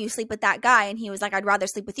 "Why don't you sleep with that guy?" And he was like, "I'd rather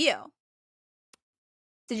sleep with you."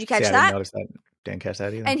 Did you catch that? I didn't notice that. Didn't catch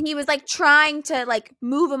that either. And he was like trying to like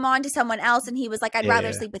move him on to someone else, and he was like, "I'd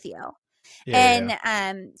rather sleep with you."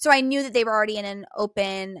 So I knew that they were already in an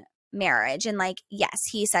open marriage, and like, yes,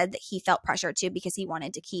 he said that he felt pressure too because he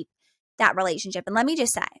wanted to keep that relationship. And let me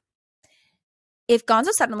just say, if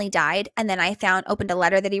Gonzo suddenly died and then I opened a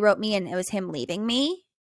letter that he wrote me and it was him leaving me,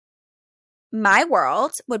 my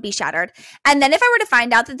world would be shattered. And then if I were to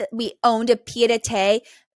find out that we owned a pied-à-terre,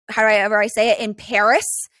 however I say it, in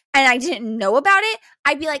Paris, and I didn't know about it,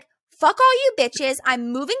 I'd be like, fuck all you bitches.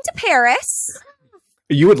 I'm moving to Paris.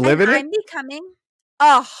 You would live in it? I'm becoming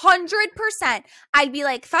 100%. I'd be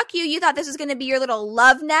like, fuck you. You thought this was going to be your little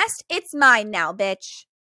love nest? It's mine now, bitch.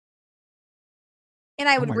 And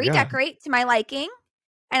I would redecorate to my liking,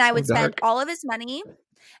 and I would spend all of his money,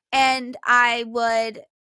 and I would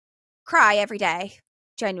cry every day.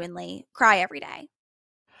 Genuinely cry every day.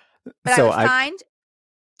 But I would find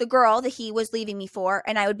the girl that he was leaving me for,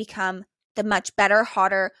 and I would become the much better,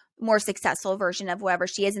 hotter, more successful version of whoever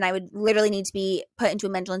she is. And I would literally need to be put into a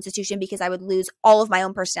mental institution because I would lose all of my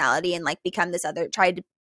own personality and like become try to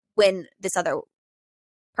win this other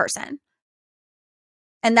person.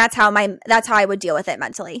 And that's how I would deal with it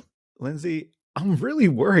mentally. Lindsay, I'm really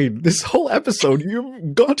worried. This whole episode,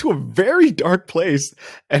 you've gone to a very dark place,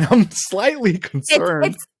 and I'm slightly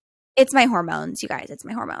concerned. It's my hormones, you guys. It's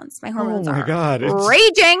my hormones. My hormones are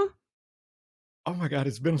raging. Oh my God,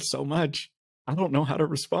 it's been so much. I don't know how to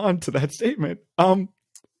respond to that statement.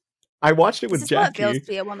 I watched it with Jackie. What it feels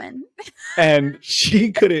to be a woman. And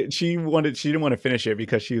she didn't want to finish it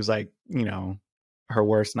because she was like, her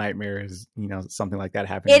worst nightmare is, something like that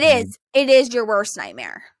happening. It is your worst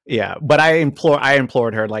nightmare. Yeah. But I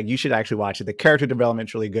implored her, like, you should actually watch it. The character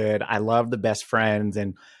development's really good. I love the best friends.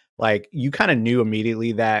 And like, you kind of knew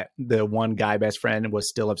immediately that the one guy best friend was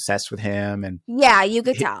still obsessed with him. And yeah, you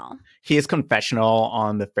could tell. His confessional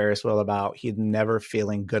on the Ferris wheel about he's never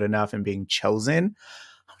feeling good enough and being chosen.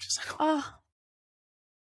 I was just like, oh,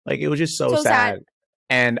 like, it was just so sad.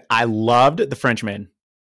 And I loved the Frenchman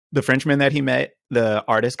that he met, the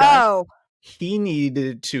artist guy. Oh, he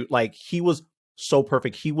needed to, like, he was so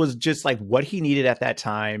perfect. He was just like what he needed at that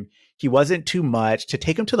time. He wasn't too much. To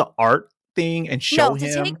take him to the art thing and show No,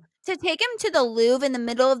 him. to take him to the Louvre in the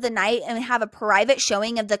middle of the night and have a private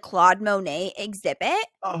showing of the Claude Monet exhibit.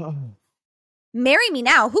 Oh. Marry me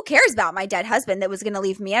now. Who cares about my dead husband that was going to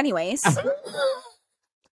leave me anyways?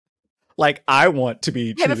 Like, I want to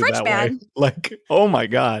be I have a treated French that way. man. Like, oh my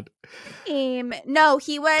God. No,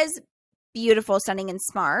 he was beautiful, stunning, and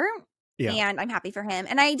smart. Yeah. And I'm happy for him.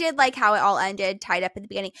 And I did like how it all ended, tied up at the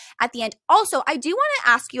beginning. At the end, also, I do want to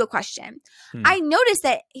ask you a question. I noticed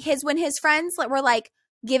that when his friends were like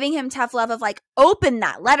giving him tough love of like, open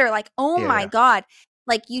that letter, like, oh my God,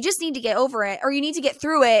 like you just need to get over it, or you need to get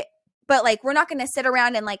through it. But like, we're not going to sit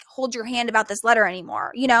around and like hold your hand about this letter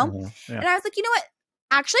anymore, you know? And I was like, you know what?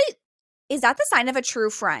 Actually, is that the sign of a true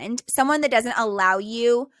friend? Someone that doesn't allow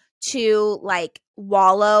you to like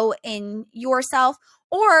wallow in yourself?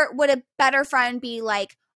 Or would a better friend be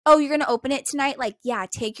like, oh, you're going to open it tonight? Like, yeah,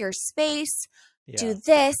 take your space, do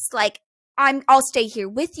this. Like, I'll stay here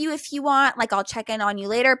with you if you want. Like, I'll check in on you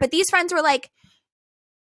later. But these friends were like,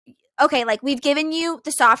 okay, like we've given you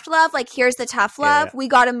the soft love. Like, here's the tough love. We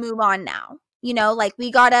got to move on now. You know, like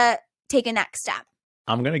we got to take a next step.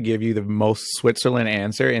 I'm going to give you the most Switzerland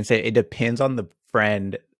answer and say it depends on the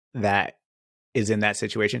friend that is in that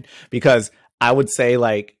situation. Because I would say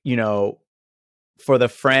like, you know, for the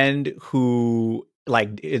friend who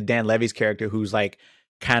like Dan Levy's character, who's like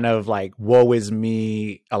kind of like, woe is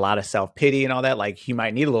me, a lot of self-pity and all that, like he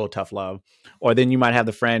might need a little tough love. Or then you might have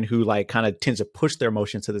the friend who like kind of tends to push their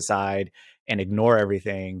emotions to the side and ignore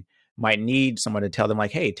everything, might need someone to tell them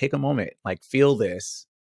like, hey, take a moment, like feel this,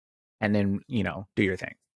 and then, you know, do your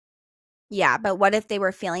thing. Yeah, but what if they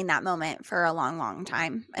were feeling that moment for a long, long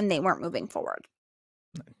time and they weren't moving forward?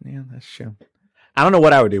 Yeah, that's true. I don't know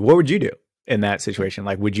what I would do. What would you do in that situation?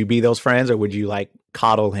 Like, would you be those friends, or would you like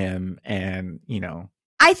coddle him and, you know?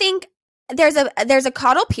 I think there's a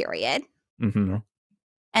coddle period. Mm-hmm.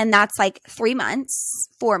 And that's like 3 months,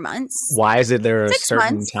 4 months. Why is it there a 6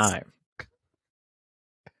 certain months. time?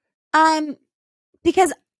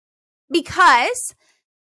 Because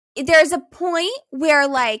there's a point where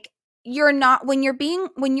like you're not, when you're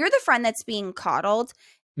the friend that's being coddled,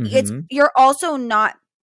 you're also not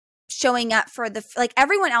showing up for like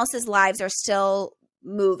everyone else's lives are still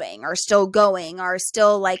moving, or still going, or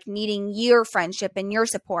still like needing your friendship and your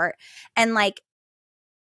support. And like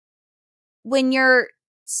when you're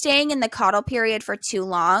staying in the coddle period for too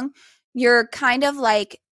long, you're kind of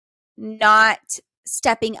like not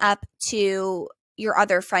stepping up to your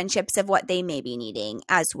other friendships of what they may be needing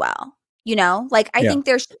as well. You know, like I think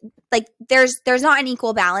there's not an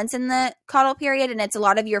equal balance in the coddle period, and it's a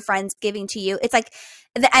lot of your friends giving to you. It's like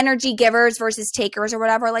the energy givers versus takers or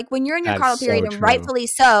whatever. Like when you're in your coddle period, and rightfully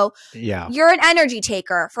so, you're an energy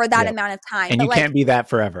taker for that amount of time. And but you like, can't be that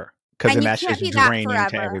forever, because then that's just draining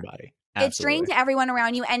to everybody. Absolutely. It's draining to everyone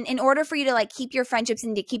around you. And in order for you to like keep your friendships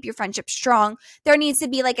and to keep your friendship strong, there needs to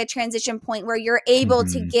be like a transition point where you're able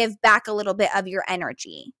to give back a little bit of your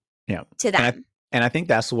energy to them. And I think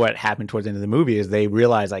that's what happened towards the end of the movie, is they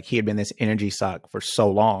realized like he had been this energy suck for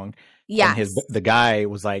so long. Yeah. And the guy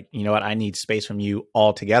was like, you know what? I need space from you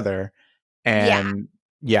altogether. And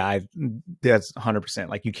that's 100%.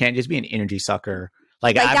 Like you can't just be an energy sucker.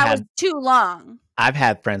 Like that was too long. I've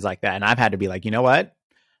had friends like that, and I've had to be like, you know what?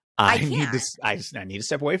 I need to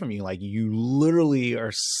step away from you. Like you literally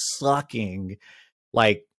are sucking.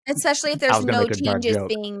 Like, especially if there's no changes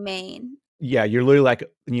being made. Yeah, you're literally like,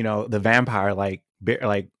 you know, the vampire, like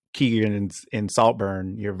Keegan in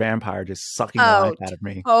Saltburn. Your vampire just sucking the life out of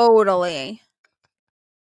me. Totally.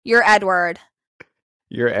 You're Edward.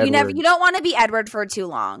 You're Edward. You don't want to be Edward for too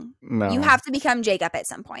long. No. You have to become Jacob at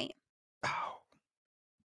some point. Oh.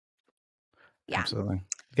 Yeah. Absolutely.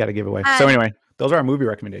 Got to give away. So anyway, those are our movie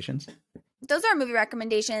recommendations.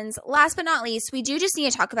 Last but not least, we do just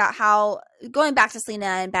need to talk about how, going back to Selena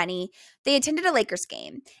and Benny, they attended a Lakers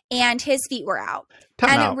game and his feet were out.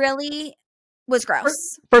 It really was gross.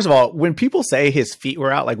 First of all, when people say his feet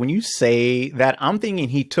were out, like when you say that, I'm thinking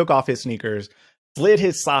he took off his sneakers, slid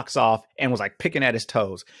his socks off, and was like picking at his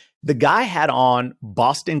toes. The guy had on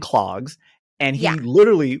Boston clogs. And he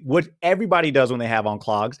literally, what everybody does when they have on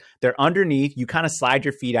clogs, they're underneath, you kind of slide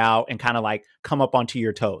your feet out and kind of like come up onto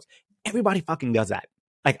your toes. Everybody fucking does that.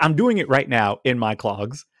 Like I'm doing it right now in my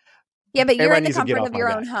clogs. Yeah, but you're in the comfort of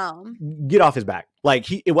your own home. Get off his back. Like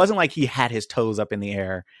it wasn't like he had his toes up in the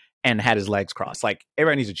air and had his legs crossed. Like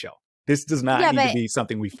everybody needs to chill. This does not need to be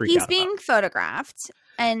something we freak out about. He's being photographed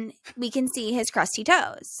and we can see his crusty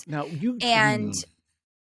toes. Now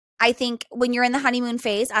I think when you're in the honeymoon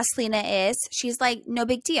phase, as Selena is, she's like, no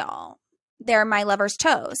big deal. They're my lover's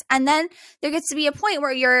toes. And then there gets to be a point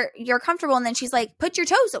where you're comfortable, and then she's like, put your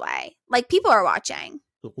toes away. Like people are watching.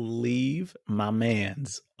 leave my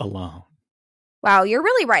mans alone. Wow, you're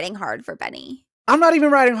really riding hard for Benny. I'm not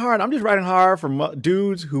even riding hard. I'm just riding hard for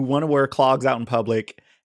dudes who want to wear clogs out in public.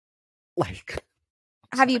 Like,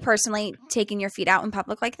 have you personally taken your feet out in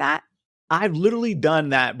public like that? I've literally done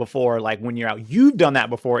that before. Like when you're out, you've done that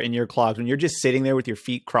before in your clogs when you're just sitting there with your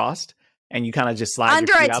feet crossed and you kind of just slide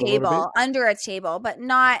under your feet a out table, under a table, but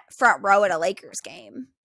not front row at a Lakers game.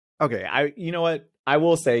 Okay, you know what? I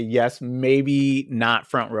will say yes, maybe not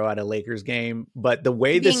front row at a Lakers game, but the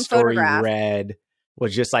way the story read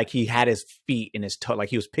was just like he had his feet in his toe, like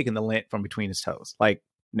he was picking the lint from between his toes. Like,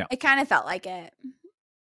 no. It kind of felt like it.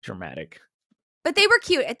 Dramatic. But they were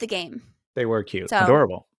cute at the game. They were cute. So,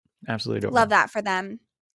 adorable. Absolutely adorable. Love that for them.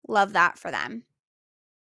 Love that for them.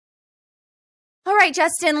 All right,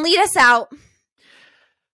 Justin, lead us out.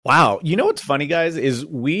 Wow. You know what's funny, guys, is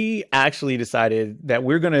we actually decided that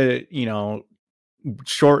we're going to,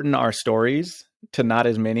 shorten our stories to not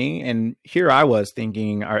as many. And here I was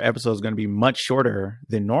thinking our episode is going to be much shorter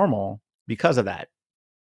than normal because of that.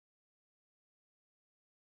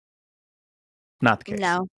 Not the case.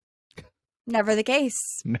 No. Never the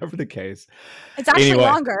case. Never the case. It's actually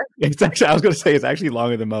longer. I was going to say it's actually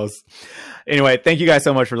longer than most. Anyway, thank you guys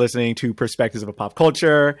so much for listening to Perspectives of a Pop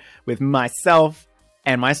Culture with myself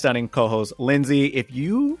and my stunning co-host, Lindsay. If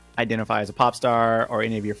you identify as a pop star or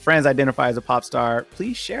any of your friends identify as a pop star,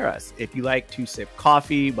 please share us. If you like to sip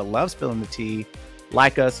coffee but love spilling the tea,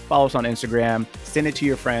 like us, follow us on Instagram, send it to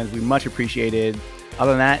your friends. We much appreciate it.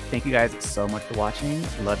 Other than that, thank you guys so much for watching.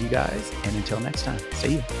 Love you guys. And until next time,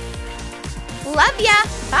 see you. Love ya.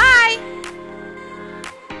 Bye.